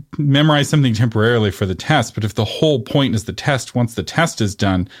 You might memorize something temporarily for the test, but if the whole point is the test, once the test is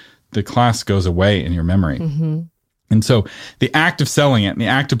done, the class goes away in your memory. Mm-hmm. And so the act of selling it and the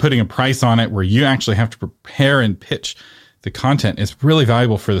act of putting a price on it where you actually have to prepare and pitch the content is really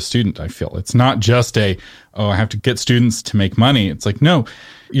valuable for the student, I feel. It's not just I have to get students to make money. It's like, no,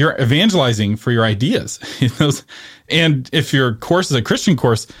 you're evangelizing for your ideas. And if your course is a Christian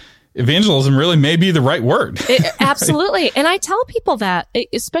course, evangelism really may be the right word. Absolutely. And I tell people that,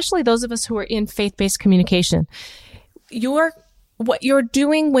 especially those of us who are in faith-based communication, what you're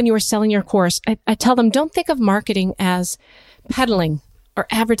doing when you are selling your course, I tell them, don't think of marketing as peddling or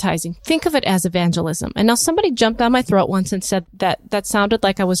advertising. Think of it as evangelism. And now somebody jumped down my throat once and said that sounded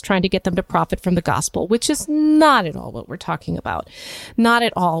like I was trying to get them to profit from the gospel, which is not at all what we're talking about. Not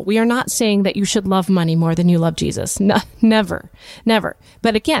at all. We are not saying that you should love money more than you love Jesus. No, never.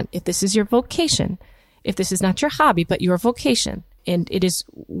 But again, if this is your vocation, if this is not your hobby, but your vocation, and it is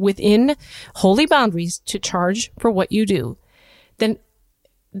within holy boundaries to charge for what you do, then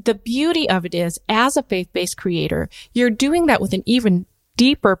the beauty of it is, as a faith-based creator, you're doing that with an even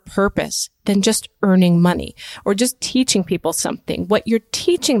deeper purpose than just earning money or just teaching people something. What you're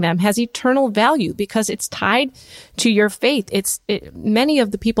teaching them has eternal value because it's tied to your faith. Many of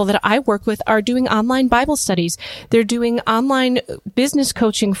the people that I work with are doing online Bible studies. They're doing online business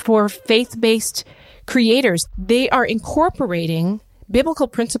coaching for faith-based creators. They are incorporating biblical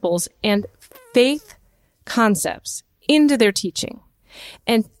principles and faith concepts into their teaching.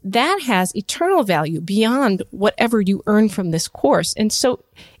 And that has eternal value beyond whatever you earn from this course. And so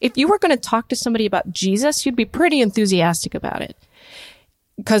if you were going to talk to somebody about Jesus, you'd be pretty enthusiastic about it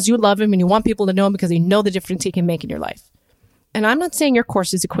because you love him and you want people to know him because you know the difference he can make in your life. And I'm not saying your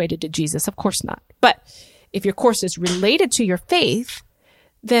course is equated to Jesus. Of course not. But if your course is related to your faith,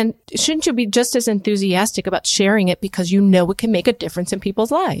 then shouldn't you be just as enthusiastic about sharing it because you know it can make a difference in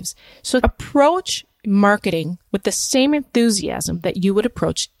people's lives? So approach marketing with the same enthusiasm that you would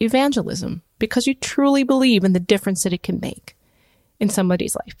approach evangelism because you truly believe in the difference that it can make in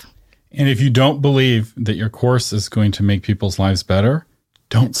somebody's life. And if you don't believe that your course is going to make people's lives better,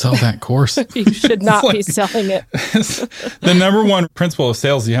 don't sell that course. You should not be selling it. The number one principle of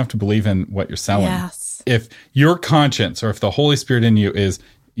sales, you have to believe in what you're selling. Yes. If your conscience or if the Holy Spirit in you is,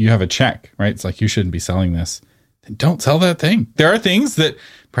 you have a check, right? It's like, you shouldn't be selling this. Then don't sell that thing. There are things that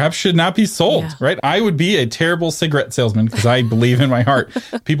perhaps should not be sold, right? I would be a terrible cigarette salesman because I believe in my heart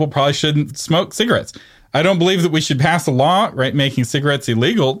people probably shouldn't smoke cigarettes. I don't believe that we should pass a law, right, making cigarettes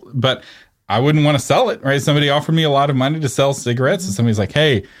illegal, but I wouldn't want to sell it, right? Somebody offered me a lot of money to sell cigarettes, and somebody's like,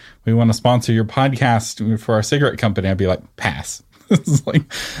 hey, we want to sponsor your podcast for our cigarette company. I'd be like, pass. It's like,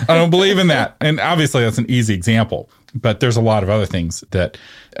 I don't believe in that. And obviously that's an easy example, but there's a lot of other things that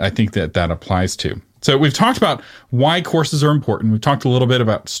I think that applies to. So we've talked about why courses are important. We've talked a little bit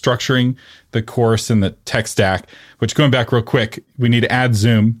about structuring the course and the tech stack, which, going back real quick, we need to add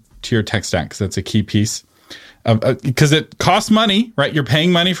Zoom to your tech stack because that's a key piece. Because it costs money, right? You're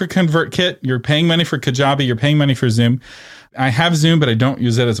paying money for ConvertKit. You're paying money for Kajabi. You're paying money for Zoom. I have Zoom, but I don't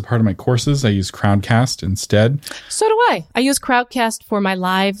use it as a part of my courses. I use Crowdcast instead. So do I. I use Crowdcast for my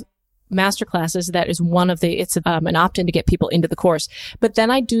live masterclasses. That is one of it's an opt-in to get people into the course. But then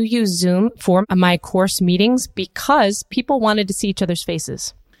I do use Zoom for my course meetings because people wanted to see each other's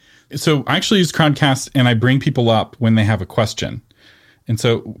faces. So I actually use Crowdcast and I bring people up when they have a question. And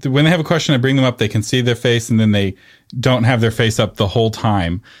so when they have a question, I bring them up, they can see their face and then they don't have their face up the whole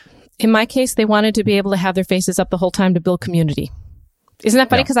time. In my case, they wanted to be able to have their faces up the whole time to build community. Isn't that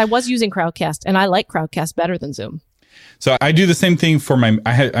funny? Because I was using Crowdcast and I like Crowdcast better than Zoom. So I do the same thing for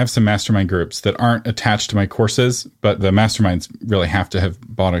I have some mastermind groups that aren't attached to my courses, but the masterminds really have to have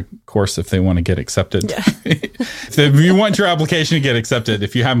bought a course if they want to get accepted. Yeah. If you want your application to get accepted,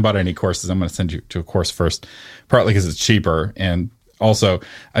 if you haven't bought any courses, I'm going to send you to a course first, partly because it's cheaper. And also,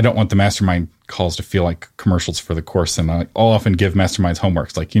 I don't want the mastermind calls to feel like commercials for the course. And I'll often give masterminds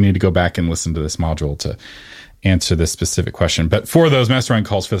homeworks, like you need to go back and listen to this module to answer this specific question. But for those mastermind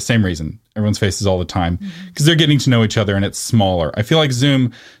calls, for the same reason, everyone's faces all the time because they're getting to know each other and it's smaller. I feel like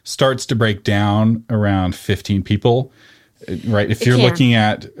Zoom starts to break down around 15 people, right? If you're looking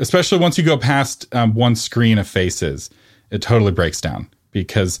at, especially once you go past one screen of faces, it totally breaks down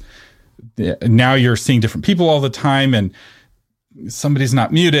because now you're seeing different people all the time and somebody's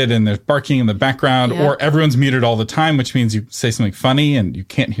not muted and they're barking in the background or everyone's muted all the time, which means you say something funny and you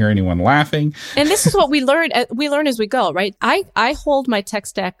can't hear anyone laughing. And this is what we learn. We learn as we go, right? I hold my tech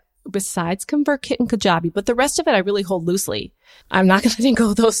stack besides ConvertKit and Kajabi, but the rest of it I really hold loosely. I'm not going to let go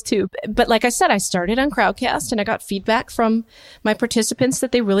of those two. But like I said, I started on Crowdcast and I got feedback from my participants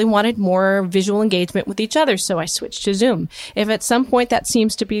that they really wanted more visual engagement with each other. So I switched to Zoom. If at some point that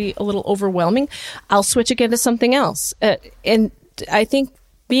seems to be a little overwhelming, I'll switch again to something else. And I think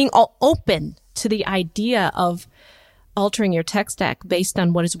being all open to the idea of altering your tech stack based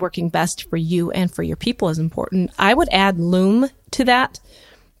on what is working best for you and for your people is important. I would add Loom to that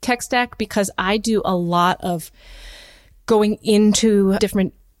tech stack because I do a lot of going into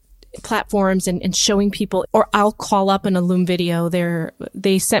different platforms and showing people, or I'll call up in a Loom video.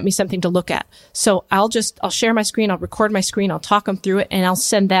 They sent me something to look at. So I'll share my screen, I'll record my screen, I'll talk them through it, and I'll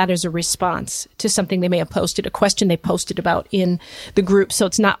send that as a response to something they may have posted, a question they posted about in the group. So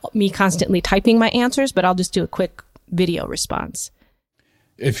it's not me constantly typing my answers, but I'll just do a quick video response.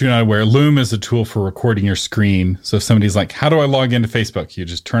 If you're not aware, Loom is a tool for recording your screen. So if somebody's like, how do I log into Facebook? You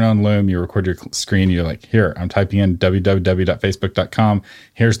just turn on Loom, you record your screen, you're like, here, I'm typing in www.facebook.com.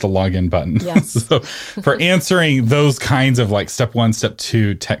 Here's the login button. Yes. So for answering those kinds of like step 1, step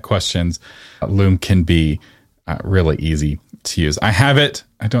 2 tech questions, Loom can be really easy to use. I have it.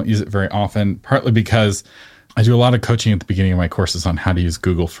 I don't use it very often, partly because I do a lot of coaching at the beginning of my courses on how to use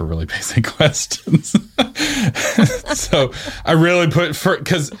Google for really basic questions. So I really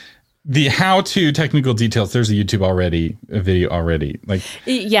because the how-to technical details, there's a video already. Like,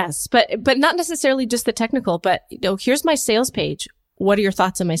 yes, but not necessarily just the technical, but here's my sales page. What are your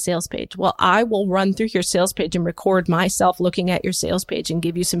thoughts on my sales page? Well, I will run through your sales page and record myself looking at your sales page and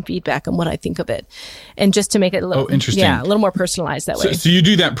give you some feedback on what I think of it. And just to make it a little, interesting. Yeah, a little more personalized that way. So you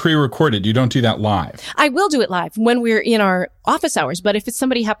do that pre-recorded. You don't do that live. I will do it live when we're in our office hours. But if it's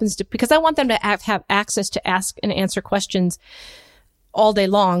somebody happens to, because I want them to have access to ask and answer questions all day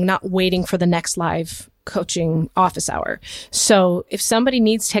long, not waiting for the next live coaching office hour. So if somebody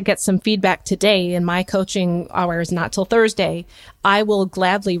needs to get some feedback today and my coaching hour is not till Thursday, I will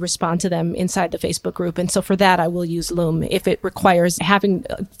gladly respond to them inside the Facebook group. And so for that, I will use Loom. If it requires having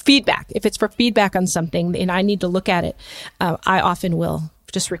feedback, if it's for feedback on something and I need to look at it, I often will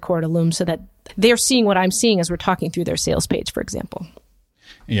just record a Loom so that they're seeing what I'm seeing as we're talking through their sales page, for example.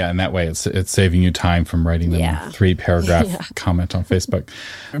 Yeah, and that way it's saving you time from writing them a 3-paragraph comment on Facebook.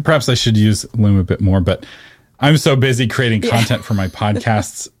 Perhaps I should use Loom a bit more, but I'm so busy creating content for my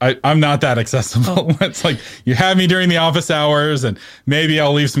podcasts. I'm not that accessible. It's like you have me during the office hours and maybe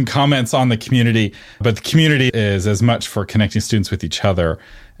I'll leave some comments on the community, but the community is as much for connecting students with each other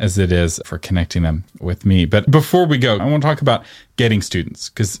as it is for connecting them with me. But before we go, I want to talk about getting students,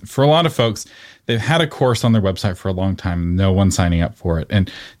 because for a lot of folks, they've had a course on their website for a long time, no one signing up for it.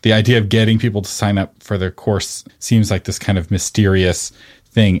 And the idea of getting people to sign up for their course seems like this kind of mysterious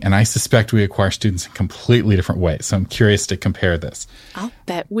thing. And I suspect we acquire students in completely different ways. So I'm curious to compare this. I'll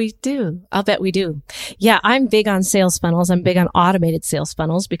bet we do. Yeah, I'm big on sales funnels. I'm big on automated sales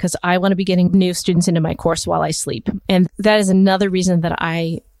funnels because I want to be getting new students into my course while I sleep. And that is another reason that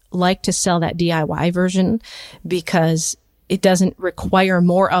I like to sell that DIY version, because it doesn't require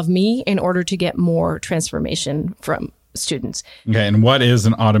more of me in order to get more transformation from students. Okay. And what is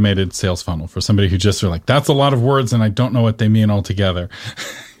an automated sales funnel for somebody who just are like, that's a lot of words and I don't know what they mean altogether?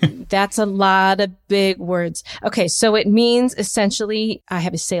 That's a lot of big words. Okay. So it means essentially I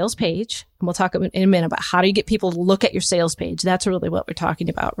have a sales page, and we'll talk in a minute about how do you get people to look at your sales page. That's really what we're talking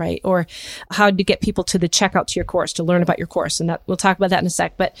about, right? Or how do you get people to the checkout to your course, to learn about your course. And that we'll talk about that in a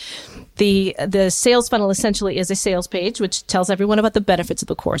sec. But the sales funnel essentially is a sales page, which tells everyone about the benefits of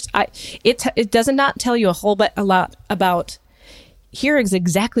the course. It does not tell you a lot about here is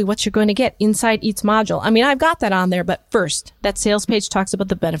exactly what you're going to get inside each module. I mean, I've got that on there, but first, that sales page talks about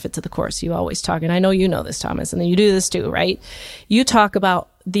the benefits of the course. You always talk, and I know you know this, Thomas, and then you do this too, right? You talk about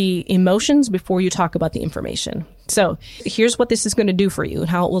the emotions before you talk about the information. So here's what this is going to do for you and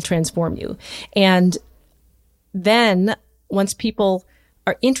how it will transform you. And then once people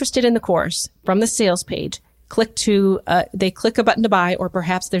are interested in the course from the sales page, they click a button to buy, or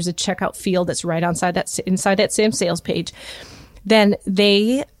perhaps there's a checkout field that's right inside that same sales page. Then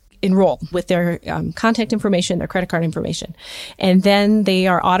they enroll with their contact information, their credit card information. And then they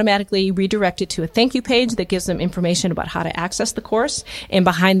are automatically redirected to a thank you page that gives them information about how to access the course. And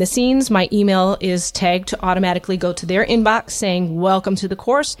behind the scenes, my email is tagged to automatically go to their inbox saying, welcome to the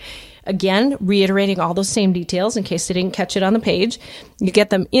course. Again, reiterating all those same details in case they didn't catch it on the page. You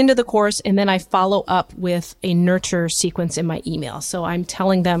get them into the course, and then I follow up with a nurture sequence in my email. So I'm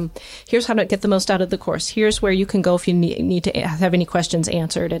telling them, here's how to get the most out of the course. Here's where you can go if you need to have any questions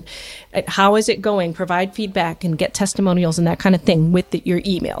answered. And how is it going? Provide feedback and get testimonials and that kind of thing with your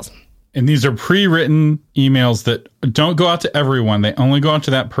emails. And these are pre-written emails that don't go out to everyone. They only go out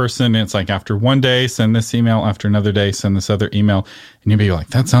to that person. It's like after one day, send this email. After another day, send this other email. And you'd be like,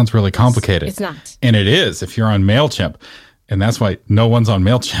 that sounds really complicated. It's not. And it is if you're on MailChimp. And that's why no one's on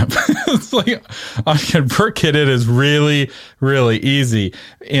MailChimp. It's like on ConvertKit, it is really, really easy.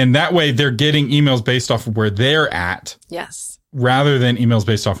 And that way they're getting emails based off of where they're at. Yes. Rather than emails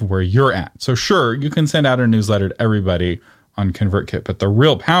based off of where you're at. So sure, you can send out a newsletter to everybody on ConvertKit, but the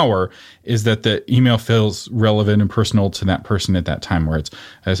real power is that the email feels relevant and personal to that person at that time, where it's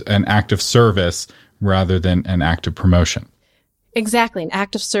as an act of service rather than an act of promotion. Exactly. An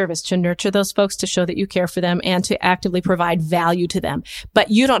act of service to nurture those folks, to show that you care for them, and to actively provide value to them. But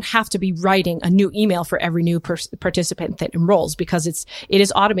you don't have to be writing a new email for every new participant that enrolls, because it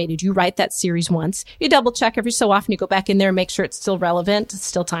is automated. You write that series once, you double check every so often, you go back in there and make sure it's still relevant, it's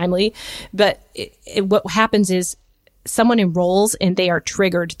still timely. But what happens is someone enrolls and they are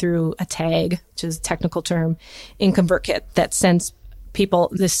triggered through a tag, which is a technical term in ConvertKit, that sends people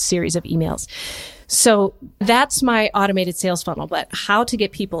this series of emails. So that's my automated sales funnel. But how to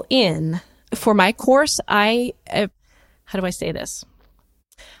get people in for my course, how do I say this?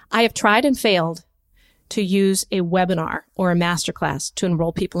 I have tried and failed to use a webinar or a masterclass to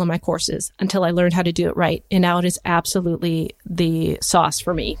enroll people in my courses until I learned how to do it right. And now it is absolutely the sauce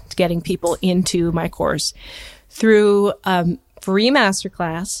for me, getting people into my course through free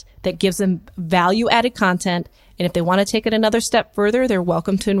masterclass that gives them value-added content. And if they want to take it another step further, they're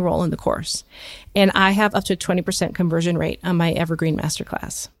welcome to enroll in the course. And I have up to a 20% conversion rate on my Evergreen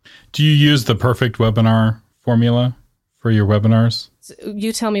Masterclass. Do you use the perfect webinar formula for your webinars? So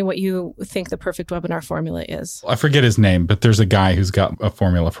you tell me what you think the perfect webinar formula is. I forget his name, but there's a guy who's got a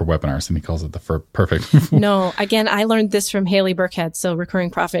formula for webinars, and he calls it the perfect. No, again, I learned this from Haley Burkhead. So recurring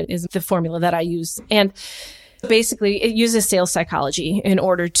profit is the formula that I use. And basically, it uses sales psychology in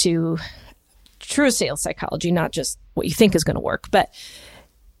order to true sales psychology, not just what you think is going to work, but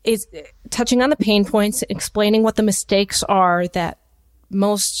is touching on the pain points, explaining what the mistakes are that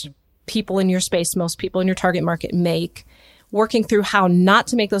most people in your space, most people in your target market make, working through how not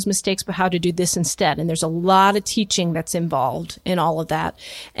to make those mistakes, but how to do this instead. And there's a lot of teaching that's involved in all of that.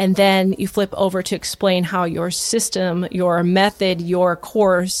 And then you flip over to explain how your system, your method, your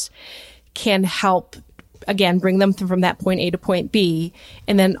course can help, again, bring them from that point A to point B,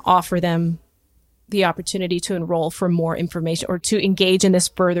 and then offer them the opportunity to enroll for more information or to engage in this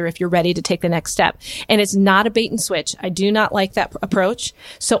further if you're ready to take the next step. And it's not a bait and switch. I do not like that approach.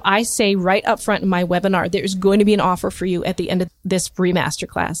 So I say right up front in my webinar, there's going to be an offer for you at the end of this free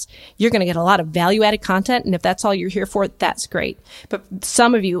masterclass. You're going to get a lot of value-added content. And if that's all you're here for, that's great. But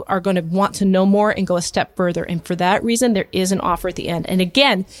some of you are going to want to know more and go a step further. And for that reason, there is an offer at the end. And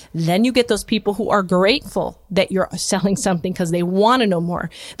again, then you get those people who are grateful that you're selling something because they want to know more.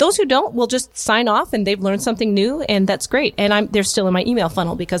 Those who don't will just sign off and they've learned something new, and that's great. And they're still in my email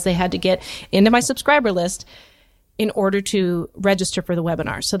funnel because they had to get into my subscriber list in order to register for the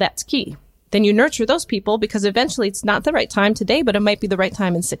webinar. So that's key. Then you nurture those people because eventually it's not the right time today, but it might be the right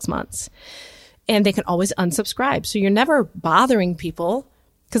time in 6 months. And they can always unsubscribe. So you're never bothering people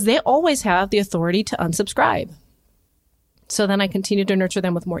because they always have the authority to unsubscribe. So then I continue to nurture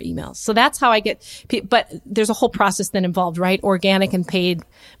them with more emails. So that's how I get, but there's a whole process then involved, right? Organic and paid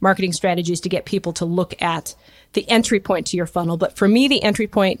marketing strategies to get people to look at the entry point to your funnel. But for me, the entry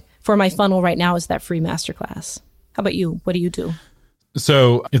point for my funnel right now is that free masterclass. How about you? What do you do?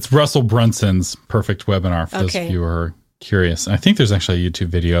 So it's Russell Brunson's perfect webinar for those of you who are curious. I think there's actually a YouTube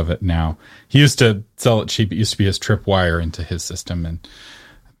video of it now. He used to sell it cheap. It used to be his tripwire into his system. And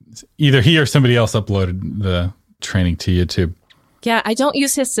either he or somebody else uploaded the training to YouTube. Yeah, I don't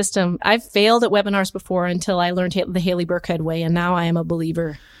use his system. I've failed at webinars before until I learned the Haley Burkhead way, and now I am a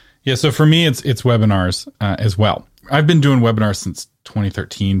believer. Yeah, so for me, it's webinars as well. I've been doing webinars since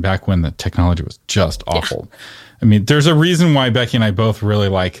 2013, back when the technology was just awful. Yeah. I mean, there's a reason why Becky and I both really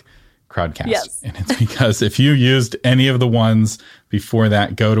like Crowdcast. Yes. And it's because if you used any of the ones before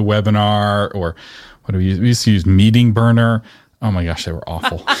that, GoToWebinar, or what do we use? We used to use Meeting Burner. Oh my gosh, they were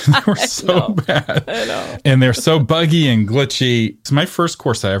awful. They were so bad. I know. And they're so buggy and glitchy. So my first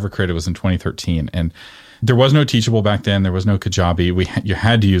course I ever created was in 2013. And there was no Teachable back then. There was no Kajabi. You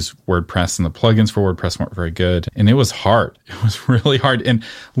had to use WordPress, and the plugins for WordPress weren't very good. And it was hard. It was really hard. And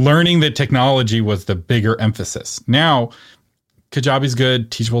learning the technology was the bigger emphasis. Now, Kajabi's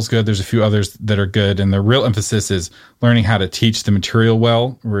good, Teachable's good. There's a few others that are good. And the real emphasis is learning how to teach the material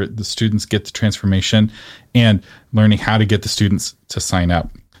well, where the students get the transformation, and learning how to get the students to sign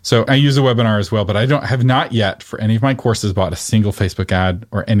up. So I use a webinar as well, but I have not yet for any of my courses bought a single Facebook ad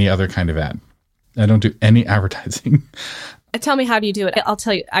or any other kind of ad. I don't do any advertising. Tell me, how do you do it? I'll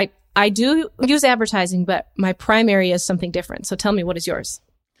tell you, I do use advertising, but my primary is something different. So tell me, what is yours?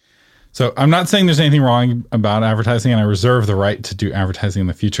 So I'm not saying there's anything wrong about advertising, and I reserve the right to do advertising in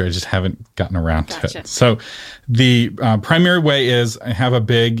the future. I just haven't gotten around to it. So the primary way is I have a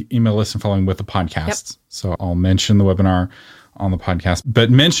big email list and following with the podcasts. Yep. So I'll mention the webinar on the podcast. But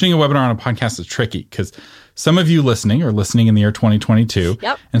mentioning a webinar on a podcast is tricky because some of you listening are listening in the year 2022,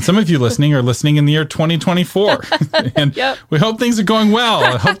 yep. and some of you listening are listening in the year 2024. And yep. we hope things are going well.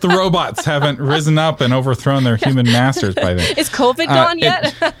 I hope the robots haven't risen up and overthrown their human masters by then. Is COVID gone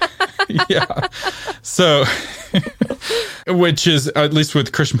yet? Yeah. So, which is, at least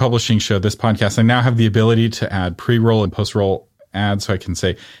with Christian Publishing Show, this podcast, I now have the ability to add pre-roll and post-roll ads. So I can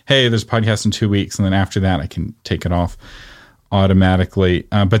say, hey, there's a podcast in 2 weeks. And then after that, I can take it off automatically.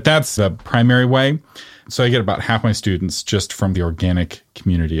 But that's the primary way. So I get about half my students just from the organic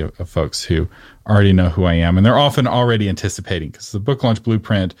community of folks who already know who I am. And they're often already anticipating, because the book launch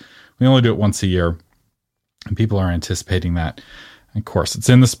blueprint, we only do it once a year. And people are anticipating that. Of course, it's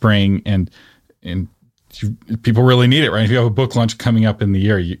in the spring, and people really need it, right? If you have a book launch coming up in the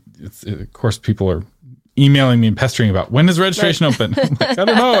year, of course, people are emailing me and pestering about, when does registration open? I'm like, I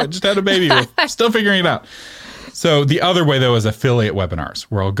don't know. I just had a baby. We're still figuring it out. So the other way, though, is affiliate webinars,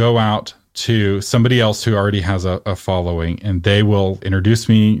 where I'll go out to somebody else who already has a following, and they will introduce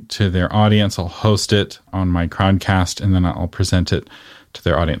me to their audience. I'll host it on my Crowdcast, and then I'll present it to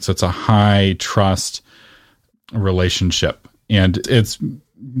their audience. So it's a high trust relationship. And it's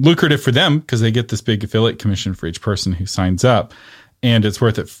lucrative for them because they get this big affiliate commission for each person who signs up. And it's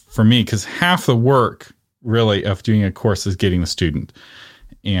worth it for me because half the work, really, of doing a course is getting the student.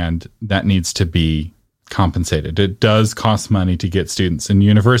 And that needs to be compensated. It does cost money to get students. And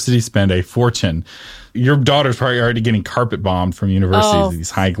universities spend a fortune. Your daughter's probably already getting carpet bombed from universities, these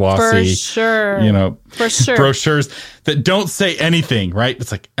high glossy, for sure. Brochures that don't say anything, right?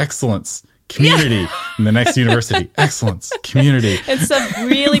 It's like excellence. Community in the next university. Excellence. Community. It's a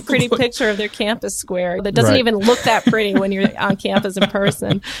really pretty picture of their campus square that doesn't even look that pretty when you're on campus in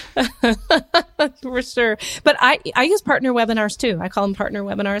person. For sure. But I use partner webinars too. I call them partner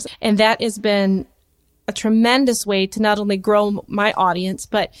webinars. And that has been a tremendous way to not only grow my audience,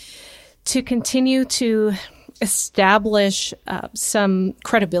 but to continue to establish some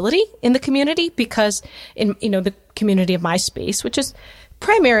credibility in the community, because in the community of my space, which is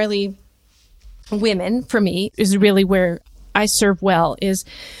primarily women, for me, is really where I serve well, is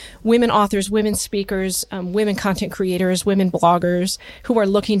women authors, women speakers, women content creators, women bloggers who are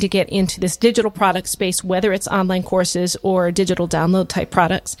looking to get into this digital product space, whether it's online courses or digital download type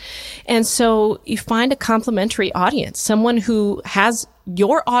products. And so you find a complementary audience, someone who has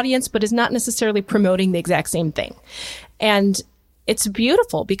your audience, but is not necessarily promoting the exact same thing. And it's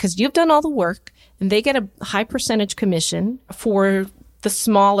beautiful because you've done all the work and they get a high percentage commission for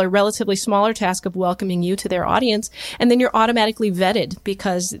the relatively smaller task of welcoming you to their audience. And then you're automatically vetted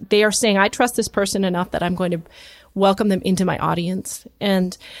because they are saying, I trust this person enough that I'm going to welcome them into my audience.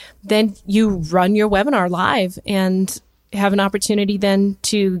 And then you run your webinar live and have an opportunity then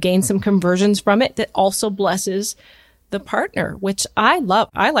to gain some conversions from it that also blesses the partner, which I love.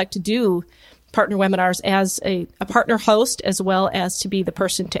 I like to do partner webinars as a partner host, as well as to be the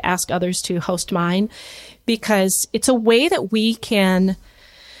person to ask others to host mine, because it's a way that we can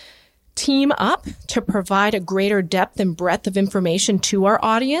team up to provide a greater depth and breadth of information to our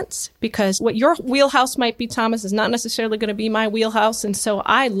audience, because what your wheelhouse might be, Thomas, is not necessarily going to be my wheelhouse. And so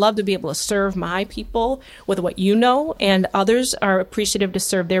I love to be able to serve my people with what you know, and others are appreciative to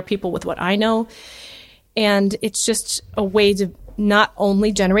serve their people with what I know. And it's just a way to not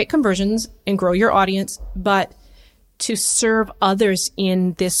only generate conversions and grow your audience, but to serve others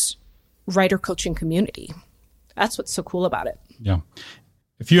in this writer coaching community. That's what's so cool about it. Yeah.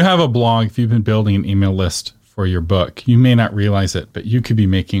 If you have a blog, if you've been building an email list for your book, you may not realize it, but you could be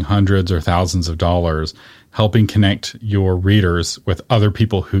making hundreds or thousands of dollars helping connect your readers with other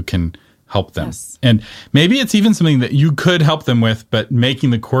people who can help them. Yes. And maybe it's even something that you could help them with, but making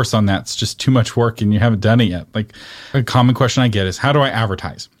the course on that's just too much work and you haven't done it yet. Like, a common question I get is, how do I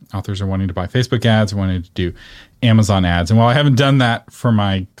advertise? Authors are wanting to buy Facebook ads, or wanting to do Amazon ads. And while I haven't done that for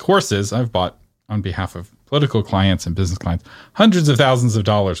my courses, I've bought on behalf of political clients and business clients hundreds of thousands of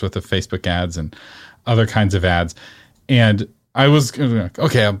dollars worth of Facebook ads and other kinds of ads. And I was like,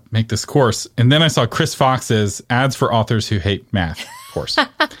 okay, I'll make this course. And then I saw Chris Fox's Ads for Authors Who Hate Math course.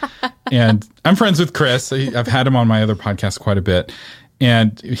 And I'm friends with Chris. I've had him on my other podcast quite a bit.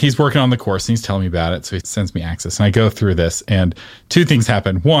 And he's working on the course and he's telling me about it. So he sends me access and I go through this and two things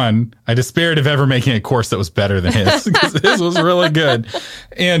happen. One, I despaired of ever making a course that was better than his because his was really good.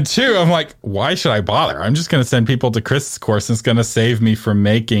 And two, I'm like, why should I bother? I'm just going to send people to Chris's course and it's going to save me from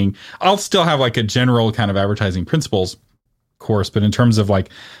I'll still have like a general kind of advertising principles course, but in terms of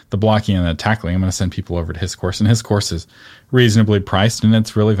like the blocking and the tackling, I'm going to send people over to his course, and his course is reasonably priced and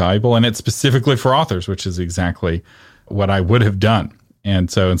it's really valuable and it's specifically for authors, which is exactly what I would have done.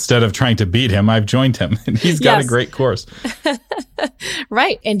 And so instead of trying to beat him, I've joined him and he's got a great course.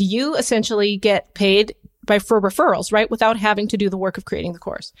 Right. And you essentially get paid for referrals, right? Without having to do the work of creating the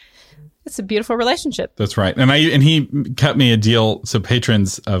course. It's a beautiful relationship. That's right. And he cut me a deal. So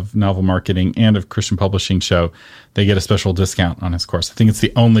patrons of Novel Marketing and of Christian Publishing Show, they get a special discount on his course. I think it's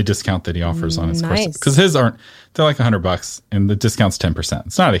the only discount that he offers on his course. Because his they're like $100 and the discount's 10%.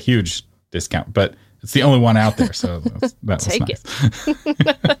 It's not a huge discount, but it's the only one out there. So that was Take nice.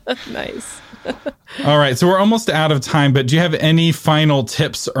 Nice. All right. So we're almost out of time, but do you have any final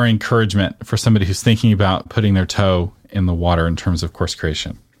tips or encouragement for somebody who's thinking about putting their toe in the water in terms of course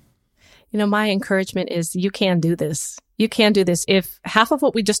creation? My encouragement is you can do this. You can do this. If half of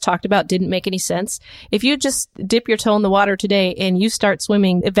what we just talked about didn't make any sense, if you just dip your toe in the water today and you start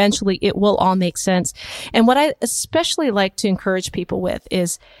swimming, eventually it will all make sense. And what I especially like to encourage people with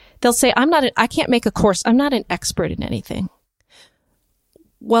is they'll say, I can't make a course. I'm not an expert in anything.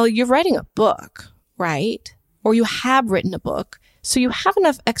 Well, you're writing a book, right? Or you have written a book. So you have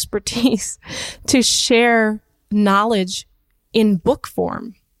enough expertise to share knowledge in book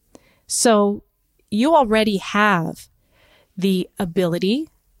form. So you already have the ability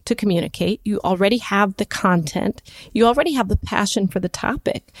to communicate. You already have the content. You already have the passion for the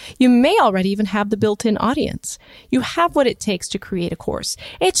topic. You may already even have the built-in audience. You have what it takes to create a course.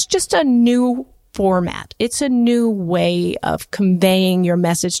 It's just a new format. It's a new way of conveying your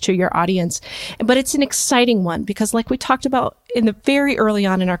message to your audience. But it's an exciting one because like we talked about in the very early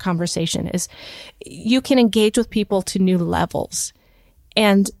on in our conversation is you can engage with people to new levels.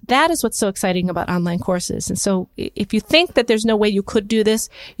 And that is what's so exciting about online courses. And so if you think that there's no way you could do this,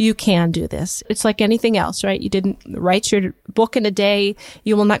 you can do this. It's like anything else, right? You didn't write your book in a day.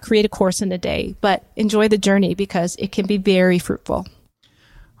 You will not create a course in a day, but enjoy the journey because it can be very fruitful.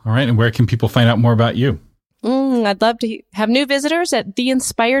 All right. And where can people find out more about you? I'd love to have new visitors at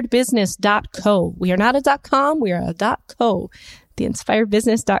theinspiredbusiness.co. We are not a .com. We are a .co.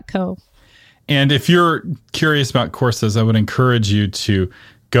 Theinspiredbusiness.co. And if you're curious about courses, I would encourage you to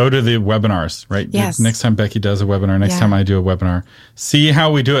go to the webinars, right? Yes. Next time Becky does a webinar, next time I do a webinar, see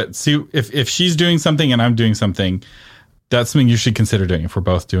how we do it. See if she's doing something and I'm doing something, that's something you should consider doing if we're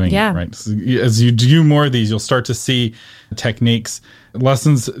both doing it, right? So as you do more of these, you'll start to see techniques,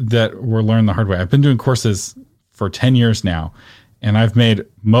 lessons that were learned the hard way. I've been doing courses for 10 years now, and I've made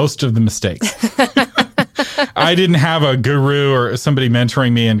most of the mistakes. I didn't have a guru or somebody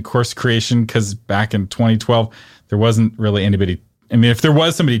mentoring me in course creation because back in 2012, there wasn't really anybody. I mean, if there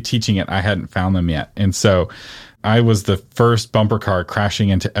was somebody teaching it, I hadn't found them yet. And so I was the first bumper car crashing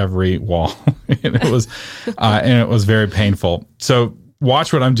into every wall. and it was very painful. So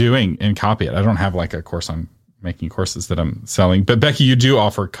watch what I'm doing and copy it. I don't have like a course on making courses that I'm selling. But Becky, you do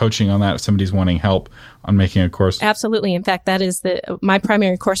offer coaching on that if somebody's wanting help on making a course. Absolutely. In fact, that is my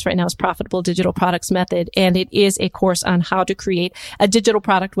primary course right now is Profitable Digital Products Method. And it is a course on how to create a digital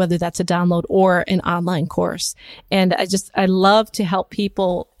product, whether that's a download or an online course. And I love to help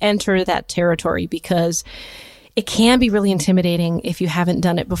people enter that territory because it can be really intimidating if you haven't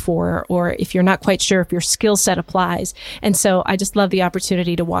done it before or if you're not quite sure if your skill set applies. And so I just love the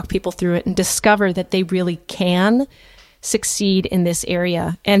opportunity to walk people through it and discover that they really can succeed in this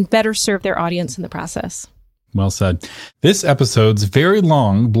area and better serve their audience in the process. Well said. This episode's very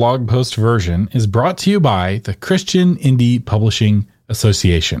long blog post version is brought to you by the Christian Indie Publishing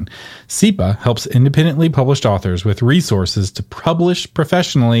Association. CIPA helps independently published authors with resources to publish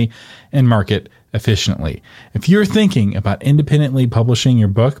professionally and market efficiently. If you're thinking about independently publishing your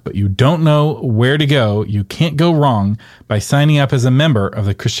book, but you don't know where to go, you can't go wrong by signing up as a member of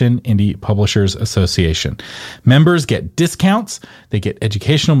the Christian Indie Publishers Association. Members get discounts. They get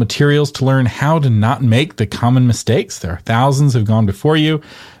educational materials to learn how to not make the common mistakes. There are thousands who've gone before you.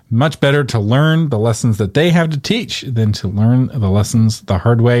 Much better to learn the lessons that they have to teach than to learn the lessons the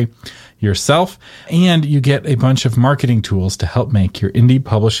hard way yourself. And you get a bunch of marketing tools to help make your indie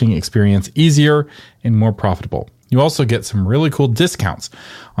publishing experience easier and more profitable. You also get some really cool discounts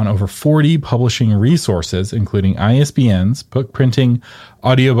on over 40 publishing resources, including ISBNs, book printing,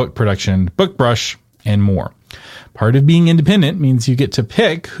 audiobook production, BookBrush, and more. Part of being independent means you get to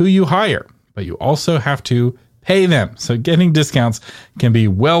pick who you hire, but you also have to pay them. So getting discounts can be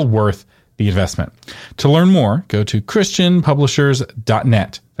well worth the investment. To learn more, go to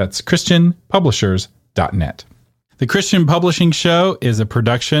christianpublishers.net. That's christianpublishers.net. The Christian Publishing Show is a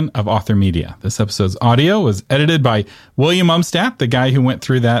production of Author Media. This episode's audio was edited by William Umstattd, the guy who went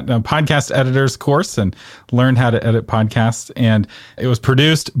through that podcast editor's course and learned how to edit podcasts. And it was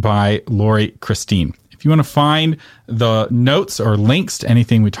produced by Lori Christine. If you want to find the notes or links to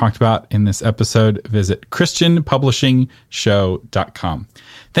anything we talked about in this episode, visit christianpublishingshow.com.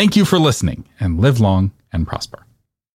 Thank you for listening, and live long and prosper.